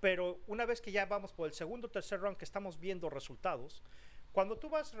 Pero una vez que ya vamos por el segundo o tercer round, que estamos viendo resultados, cuando tú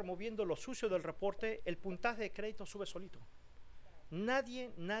vas removiendo lo sucio del reporte, el puntaje de crédito sube solito.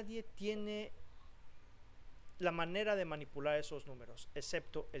 Nadie tiene la manera de manipular esos números,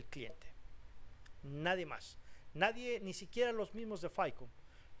 excepto el cliente. Nadie más. Nadie, ni siquiera los mismos de FICO.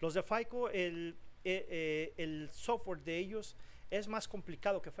 Los de FICO, el software de ellos es más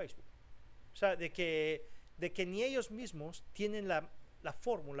complicado que Facebook. O sea, de que ni ellos mismos tienen la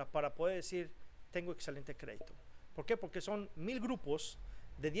fórmula para poder decir, tengo excelente crédito. ¿Por qué? Porque son 1000 grupos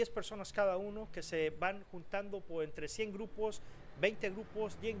de 10 personas cada uno que se van juntando por entre 100 grupos, 20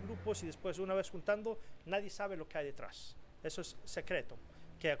 grupos, 10 grupos, y después una vez juntando, nadie sabe lo que hay detrás. Eso es secreto.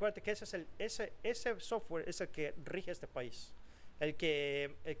 Que acuérdate que ese software es el que rige este país. El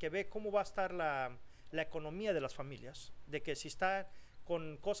que ve cómo va a estar la economía de las familias, de que si está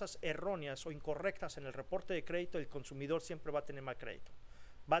con cosas erróneas o incorrectas en el reporte de crédito, el consumidor siempre va a tener mal crédito.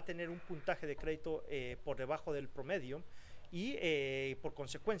 Va a tener un puntaje de crédito por debajo del promedio y por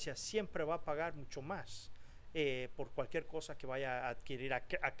consecuencia siempre va a pagar mucho más por cualquier cosa que vaya a adquirir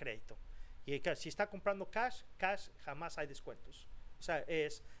a crédito. Y si está comprando cash jamás hay descuentos. O sea,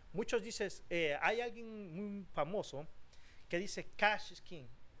 muchos dicen, hay alguien muy famoso que dice cash is king.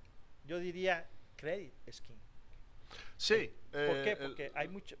 Yo diría credit is king. Sí. ¿Por qué? Porque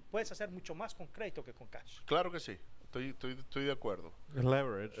puedes hacer mucho más con crédito que con cash. Claro que sí. Estoy de acuerdo.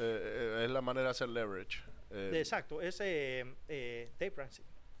 Leverage. Es la manera de hacer leverage. Exacto. Es Dave Ramsey.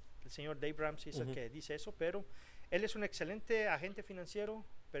 El señor Dave Ramsey es el que dice eso, pero él es un excelente agente financiero,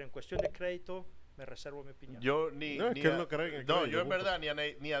 pero en cuestión de crédito me reservo mi opinión. Yo en verdad ni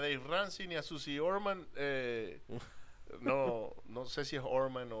a Dave Ramsey ni a Susie Orman, no sé si es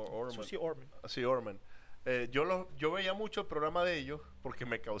Orman o Orman. Susie Orman. Sí, Orman. Yo veía mucho el programa de ellos porque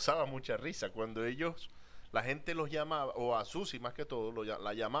me causaba mucha risa cuando la gente los llamaba, o a Susie más que todo,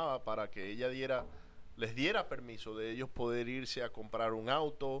 la llamaba para que ella les diera permiso de ellos poder irse a comprar un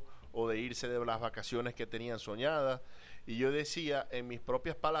auto o de irse de las vacaciones que tenían soñadas. Y yo decía, en mis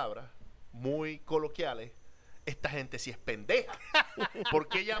propias palabras, muy coloquiales, esta gente sí es pendeja. ¿Por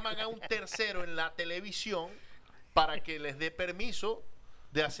qué llaman a un tercero en la televisión para que les dé permiso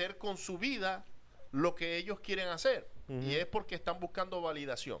de hacer con su vida lo que ellos quieren hacer? Y es porque están buscando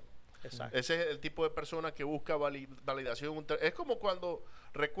validación. Exacto. Ese es el tipo de persona que busca validación. Es como cuando,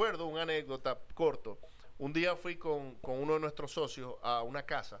 recuerdo una anécdota corto, un día fui con uno de nuestros socios a una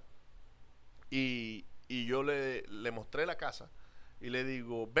casa y yo le mostré la casa y le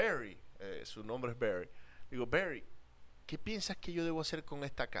digo, Barry, su nombre es Barry, digo, Barry, ¿qué piensas que yo debo hacer con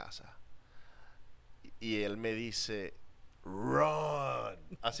esta casa? Y él me dice, run,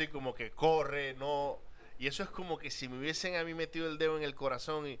 así como que corre, no. Y eso es como que si me hubiesen a mí metido el dedo en el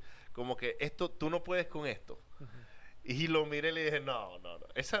corazón y como que tú no puedes con esto. Y lo miré y le dije, no.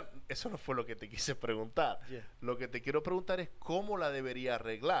 Eso no fue lo que te quise preguntar. Yeah. Lo que te quiero preguntar es cómo la debería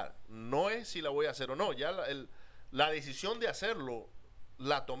arreglar. No es si la voy a hacer o no. Ya la decisión de hacerlo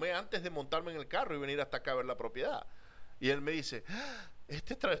la tomé antes de montarme en el carro y venir hasta acá a ver la propiedad. Y él me dice,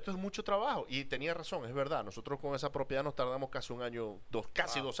 esto es mucho trabajo. Y tenía razón, es verdad. Nosotros con esa propiedad nos tardamos casi un año,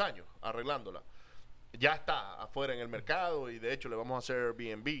 casi 2 años arreglándola. Ya está afuera en el mercado y de hecho le vamos a hacer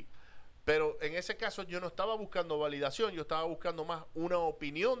Airbnb. Pero en ese caso yo no estaba buscando validación, yo estaba buscando más una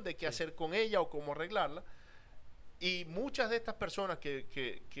opinión de qué hacer con ella o cómo arreglarla. Y muchas de estas personas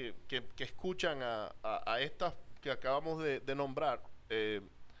que escuchan a estas que acabamos de nombrar,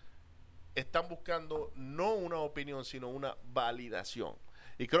 están buscando no una opinión, sino una validación.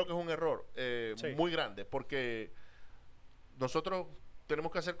 Y creo que es un error muy grande, porque nosotros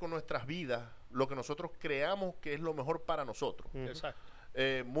tenemos que hacer con nuestras vidas lo que nosotros creamos que es lo mejor para nosotros. Exacto.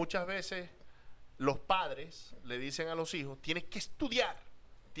 Muchas veces los padres le dicen a los hijos, tienes que estudiar,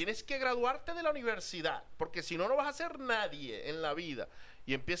 tienes que graduarte de la universidad, porque si no, no vas a ser nadie en la vida.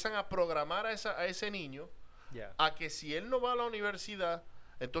 Y empiezan a programar a ese niño a que si él no va a la universidad,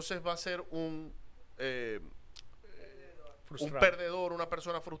 entonces va a ser un perdedor, una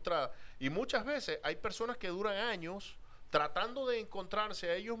persona frustrada. Y muchas veces hay personas que duran años tratando de encontrarse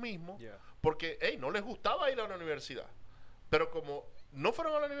a ellos mismos porque no les gustaba ir a la universidad. Pero como no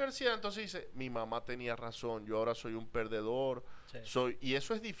fueron a la universidad, entonces dice, mi mamá tenía razón, yo ahora soy un perdedor. Y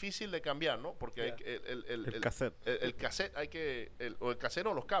eso es difícil de cambiar, ¿no? Porque el cassette. El cassette hay que, o el cassette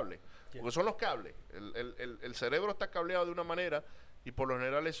no, los cables. Porque son los cables. El cerebro está cableado de una manera y por lo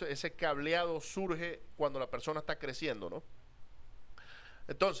general ese cableado surge cuando la persona está creciendo, ¿no?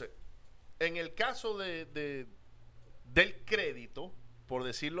 Entonces, en el caso del crédito, por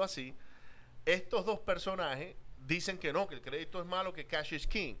decirlo así, estos dos personajes dicen que no, que el crédito es malo, que cash is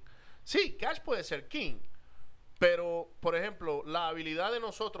king. Sí, cash puede ser king, pero, por ejemplo, la habilidad de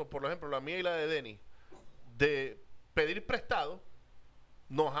nosotros, por ejemplo, la mía y la de Denny, de pedir prestado,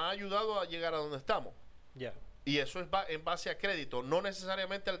 nos ha ayudado a llegar a donde estamos. Ya. Y eso es en base a crédito, no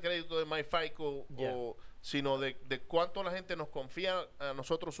necesariamente al crédito de MyFICO, Yeah. sino de cuánto la gente nos confía a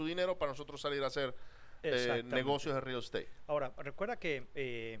nosotros su dinero para nosotros salir a hacer Exactamente. negocios de real estate. Ahora, recuerda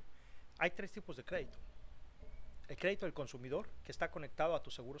que hay 3 tipos de crédito. El crédito del consumidor, que está conectado a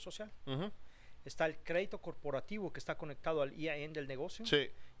tu seguro social. Ujú. Está el crédito corporativo, que está conectado al EIN del negocio. Sí,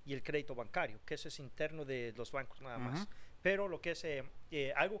 Y el crédito bancario, que ese es interno de los bancos nada más. Ujú. Pero lo que es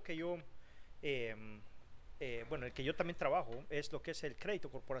algo que yo, bueno, el que yo también trabajo es lo que es el crédito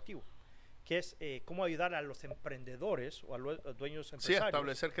corporativo, que es cómo ayudar a los emprendedores o a los dueños sí, empresarios.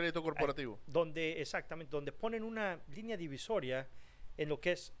 establecer crédito corporativo. Exactamente, donde ponen una línea divisoria en lo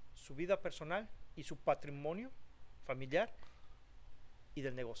que es su vida personal y su patrimonio familiar y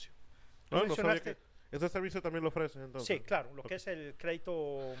del negocio. Tú No, no sabía mencionaste- que ese servicio también lo ofrecen entonces. Sí, claro, lo que es el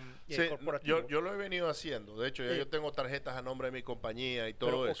crédito Sí, corporativo. yo lo he venido haciendo. De hecho, ya Sí. yo tengo tarjetas a nombre de mi compañía y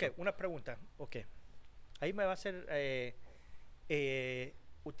Pero, todo ok, eso. una pregunta. Ok. Ahí me va a hacer.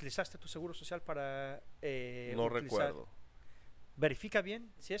 ¿Utilizaste tu seguro social para.? No utilizar- recuerdo. Verifica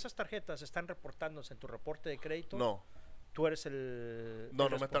bien. Si esas tarjetas están reportándose en tu reporte de crédito, No, tú eres el. no,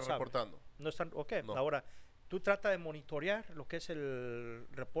 el no me están responsable. reportando. No están. Ok, No. ahora tú trata de monitorear lo que es el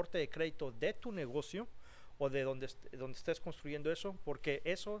reporte de crédito de tu negocio o de donde estés construyendo eso, porque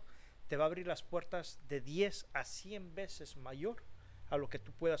eso te va a abrir las puertas de 10 a 100 veces mayor a lo que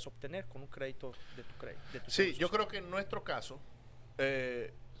tú puedas obtener con un crédito de tu crédito. Sí, yo creo que en nuestro caso,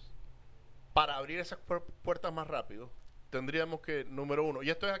 para abrir esas puertas más rápido, tendríamos que, número uno, y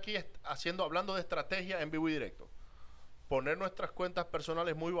esto es aquí hablando de estrategia en vivo y directo, poner nuestras cuentas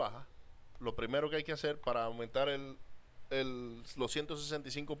personales muy bajas, lo primero que hay que hacer para aumentar los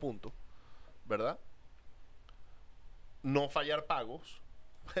 165 puntos, ¿verdad? No fallar pagos,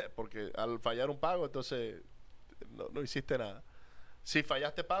 porque al fallar un pago, entonces no hiciste nada. Si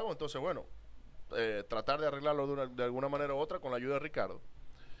fallaste pago, entonces, bueno, tratar de arreglarlo de alguna manera u otra con la ayuda de Ricardo.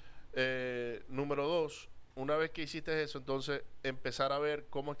 Número 2, una vez que hiciste eso, entonces empezar a ver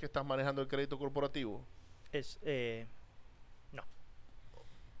cómo es que estás manejando el crédito corporativo. No.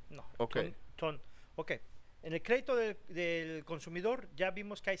 No. Ok. Ok. En el crédito del consumidor ya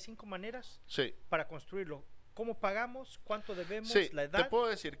vimos que hay 5 maneras Sí. para construirlo. ¿Cómo pagamos? ¿Cuánto debemos? Sí, ¿La edad? te puedo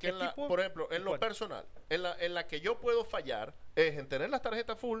decir que, ¿Qué tipo? por ejemplo, en lo ¿Cuánto? personal, en la que yo puedo fallar es en tener las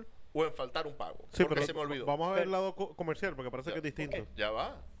tarjetas full o en faltar un pago. Sí, porque pero se me olvidó. vamos a ver el Pero- lado comercial porque parece Ya, que es distinto. ok. Ya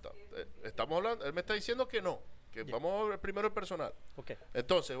va. Estamos hablando, él me está diciendo que no, que Ya. vamos a ver primero el personal. Ok.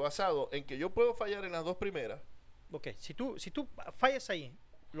 Entonces, basado en que yo puedo fallar en las dos primeras, Ok, si tú fallas ahí,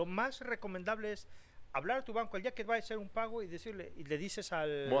 lo más recomendable es hablar a tu banco el día que vaya a hacer un pago y le dices Voy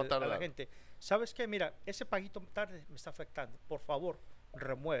a a la tardar. gente, ¿sabes qué? Mira, ese paguito tarde me está afectando. Por favor,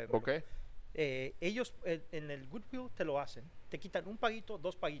 remuévelo. ¿ok? Ellos en el Goodwill te lo hacen. Te quitan un paguito,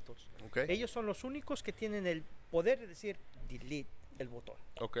 2 paguitos. ¿Ok? Ellos son los únicos que tienen el poder de decir delete el botón.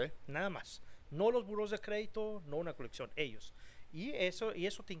 ¿Ok? Nada más. No los buros de crédito, no una colección, ellos. Y eso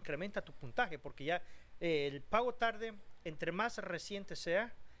te incrementa tu puntaje, porque ya el pago tarde, entre más reciente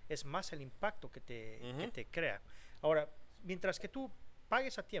sea, es más el impacto que te crea. Ahora, mientras que tú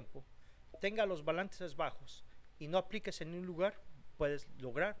pagues a tiempo, tenga los balances bajos y no apliques en ningún lugar, puedes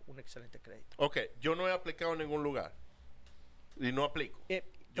lograr un excelente crédito. Ok, yo no he aplicado en ningún lugar. Y no aplico. Te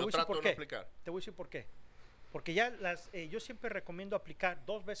Yo voy a decir trato por de no qué. aplicar. Te voy a decir por qué. Porque ya yo siempre recomiendo aplicar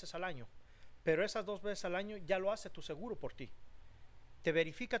 2 veces al año, pero esas 2 veces al año ya lo hace tu seguro por ti. Te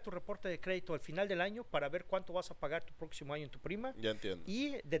verifica tu reporte de crédito al final del año para ver cuánto vas a pagar tu próximo año en tu prima Ya entiendo.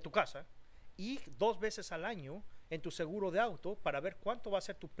 y de tu casa, y 2 veces al año en tu seguro de auto para ver cuánto va a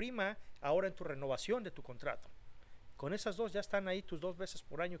ser tu prima ahora en tu renovación de tu contrato. Con esas 2 ya están ahí tus 2 veces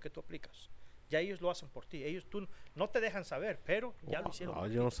por año que tú aplicas. Ya ellos lo hacen por ti. Ellos tú no te dejan saber, pero ya lo hicieron. No, por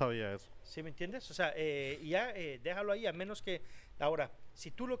yo ti. no sabía eso. ¿Sí me entiendes? O sea, déjalo ahí, a menos que... Ahora, si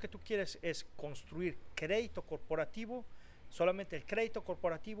tú lo que tú quieres es construir crédito corporativo, solamente el crédito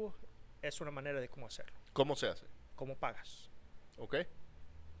corporativo es una manera de cómo hacerlo. ¿Cómo se hace? ¿Cómo pagas? ¿Ok?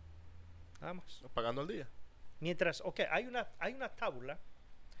 Nada más. Pagando al día. Mientras, ok, hay una tabla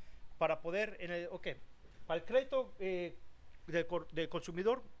para poder... para el crédito del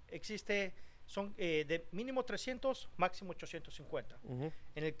consumidor existe... Son de mínimo 300, máximo 850. Ujú.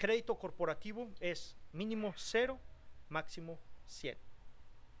 En el crédito corporativo es mínimo 0, máximo 100.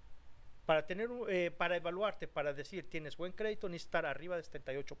 Para evaluarte, para decir tienes buen crédito, necesitas estar arriba de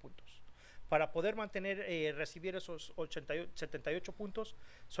 78 puntos. Para poder recibir esos 78 puntos,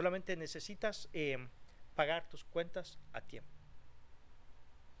 solamente necesitas pagar tus cuentas a tiempo.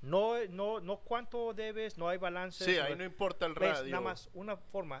 No cuánto debes, no hay balance. Sí, ahí no importa el Es radio. nada más una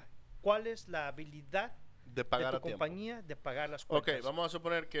forma. ¿Cuál es la habilidad De pagar de a tu tiempo. compañía de pagar las Ok, cuentas? vamos a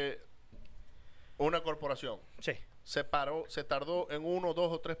suponer que una corporación Sí. se tardó en 1,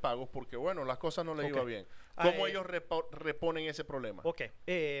 2 o 3 pagos porque, bueno, las cosas no les Ok. iba bien. ¿Cómo Ah, ellos reponen ese problema? Ok,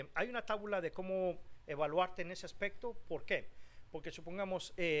 hay una tabla de cómo evaluarte en ese aspecto. ¿Por qué? Porque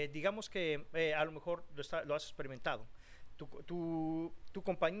supongamos, digamos que a lo mejor lo has experimentado. Tu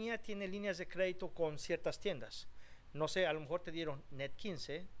compañía tiene líneas de crédito con ciertas tiendas. No sé, a lo mejor te dieron net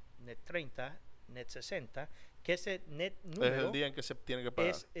 15, net 30, net 60, que ese net número Es el día en que se tiene que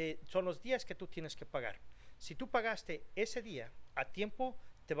pagar. son los días que tú tienes que pagar. Si tú pagaste ese día a tiempo,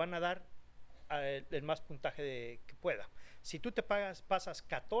 te van a dar el más puntaje que pueda. Si tú pasas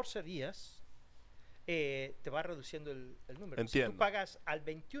 14 días, te va reduciendo el número. Si Entiendo. tú pagas al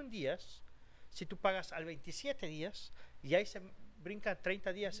 21 días, si tú pagas al 27 días, y ahí se brincan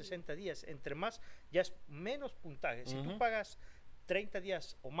 30 días, 60 días. Entre más, ya es menos puntaje. Si tú Ujú. pagas 30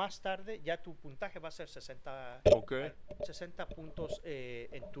 días o más tarde, ya tu puntaje va a ser 60, Ok. 60 puntos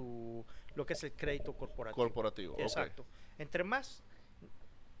en lo que es el crédito corporativo. Corporativo, ok. Exacto. Entre más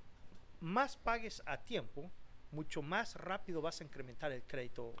pagues a tiempo, mucho más rápido vas a incrementar el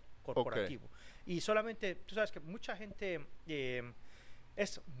crédito corporativo. Y solamente, tú sabes que mucha gente,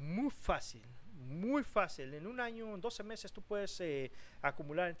 es muy fácil. En un año, en 12 meses, tú puedes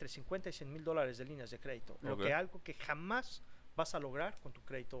acumular entre 50 y 100 mil dólares de líneas de crédito. Lo Ok. que es algo que jamás vas a lograr con tu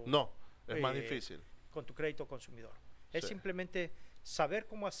crédito. No, es más eh, difícil. Con tu crédito consumidor. Es Sí. simplemente saber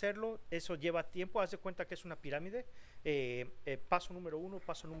cómo hacerlo. Eso lleva tiempo. Haz de cuenta que es una pirámide. Paso número 1,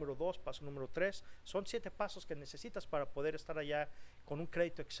 paso número 2, paso número 3. Son 7 pasos que necesitas para poder estar allá con un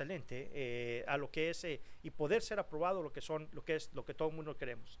crédito excelente a lo que es y poder ser aprobado lo que todo el mundo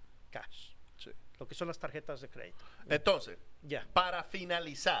queremos. Cash. Sí. Lo que son las tarjetas de crédito. Entonces, Ya, para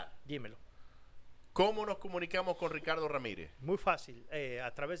finalizar, dímelo. ¿cómo nos comunicamos con Ricardo Ramírez? Muy fácil,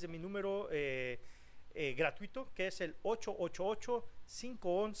 a través de mi número gratuito, que es el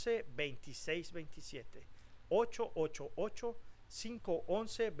 888-511-2627.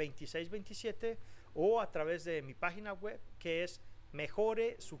 888-511-2627 o a través de mi página web, que es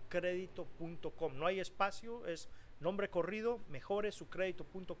mejoresucredito.com. No hay espacio, es nombre corrido,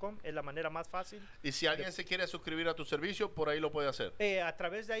 mejoresucredito.com, es la manera más fácil. Y si alguien se quiere suscribir a tu servicio, por ahí lo puede hacer. A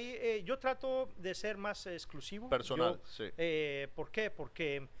través de ahí, yo trato de ser más exclusivo. Personal, Yo, sí. ¿Por qué?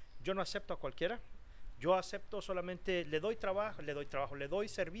 Porque yo no acepto a cualquiera. Yo acepto solamente, le doy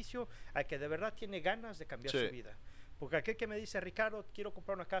servicio al que de verdad tiene ganas de cambiar Sí. su vida. Porque aquel que me dice, Ricardo, quiero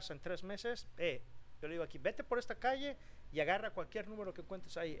comprar una casa en 3 meses, yo le digo aquí, vete por esta calle y agarra cualquier número que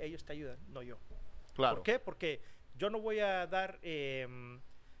encuentres ahí, ellos te ayudan, no yo. Claro. ¿Por qué? Porque yo no voy a dar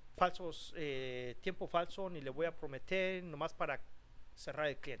tiempo falso, ni le voy a prometer nomás para cerrar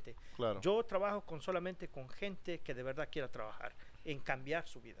el cliente. Claro. Yo trabajo solamente con gente que de verdad quiera trabajar en cambiar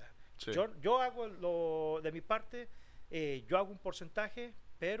su vida. Sí. Yo hago lo de mi parte, yo hago un porcentaje,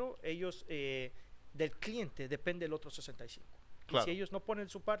 pero ellos, del cliente depende el otro 65. Claro. Y si ellos no ponen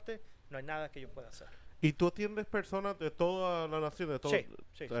su parte, no hay nada que yo pueda hacer. ¿Y tú atiendes personas de toda la nación? De todo, Sí,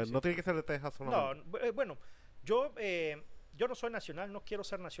 sí, sí. No tiene que ser de Texas No, solamente. bueno, yo no soy nacional, no quiero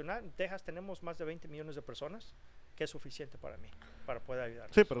ser nacional. En Texas tenemos más de 20 millones de personas, que es suficiente para mí, para poder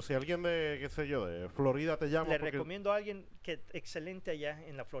ayudarlos. Sí, pero si alguien de, qué sé yo, de Florida te llama... Le porque- recomiendo a alguien que excelente allá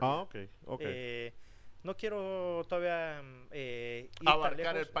en la Florida. Ah, ok, ok. No quiero todavía ir tan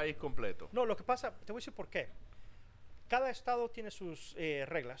Abarcar el lejos. país completo. No, lo que pasa, te voy a decir por qué. Cada estado tiene sus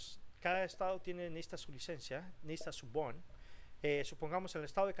reglas. Cada estado necesita su licencia, necesita su bond. Supongamos en el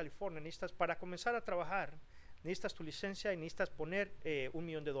estado de California, para comenzar a trabajar, necesitas tu licencia y necesitas poner $1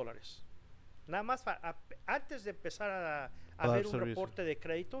 millón. Nada más antes de empezar a dar ver un servicio. reporte de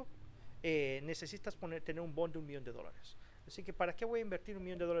crédito, necesitas tener un bond de $1 millón. Así que ¿para qué voy a invertir $1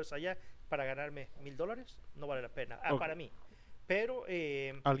 millón allá para ganarme $1,000? No vale la pena, Ok. para mí. Pero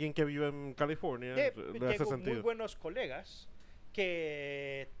Alguien que vive en California, le hace tengo sentido. muy buenos colegas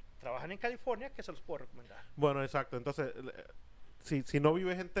que trabajan en California que se los puedo recomendar. Bueno, exacto. Entonces, si no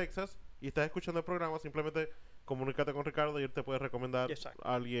vives en Texas y estás escuchando el programa, simplemente comunícate con Ricardo y él te puede recomendar Exacto.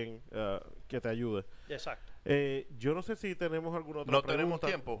 a alguien que te ayude. Exacto. Yo no sé si tenemos alguna otra No pregunta. tenemos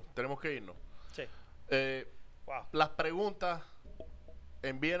tiempo, tenemos que irnos. Sí. Wow. Las preguntas,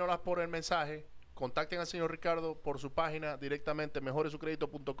 envíenoslas por el mensaje. Contacten al señor Ricardo por su página directamente,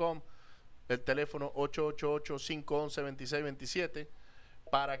 mejoresucredito.com, el teléfono 888-511-2627,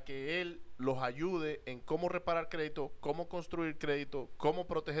 para que él los ayude en cómo reparar crédito, cómo construir crédito, cómo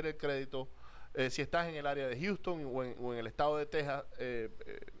proteger el crédito Si estás en el área de Houston o en el estado de Texas,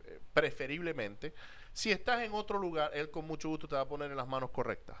 preferiblemente. Si estás en otro lugar, él con mucho gusto te va a poner en las manos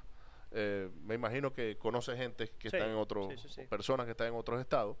correctas. Me imagino que conoce gente que Sí, están en otros, sí. personas que están en otros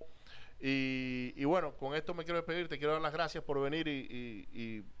estados. Y bueno, con esto me quiero despedir. Te quiero dar las gracias por venir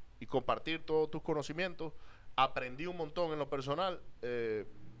y compartir todos tus conocimientos. Aprendí un montón en lo personal.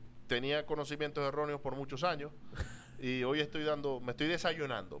 Tenía conocimientos erróneos por muchos años y hoy me estoy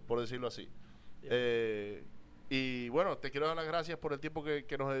desayunando, por decirlo así. Y bueno, te quiero dar las gracias por el tiempo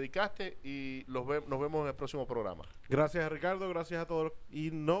que nos dedicaste y nos vemos en el próximo programa. Gracias, Ricardo. Gracias a todos.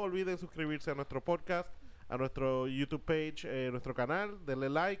 Y no olviden suscribirse a nuestro podcast, a nuestro YouTube page, nuestro canal. Denle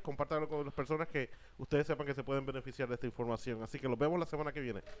like, compártanlo con las personas que ustedes sepan que se pueden beneficiar de esta información. Así que los vemos la semana que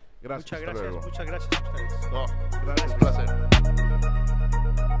viene. Gracias. Muchas gracias a ustedes. No, Gracias. un placer.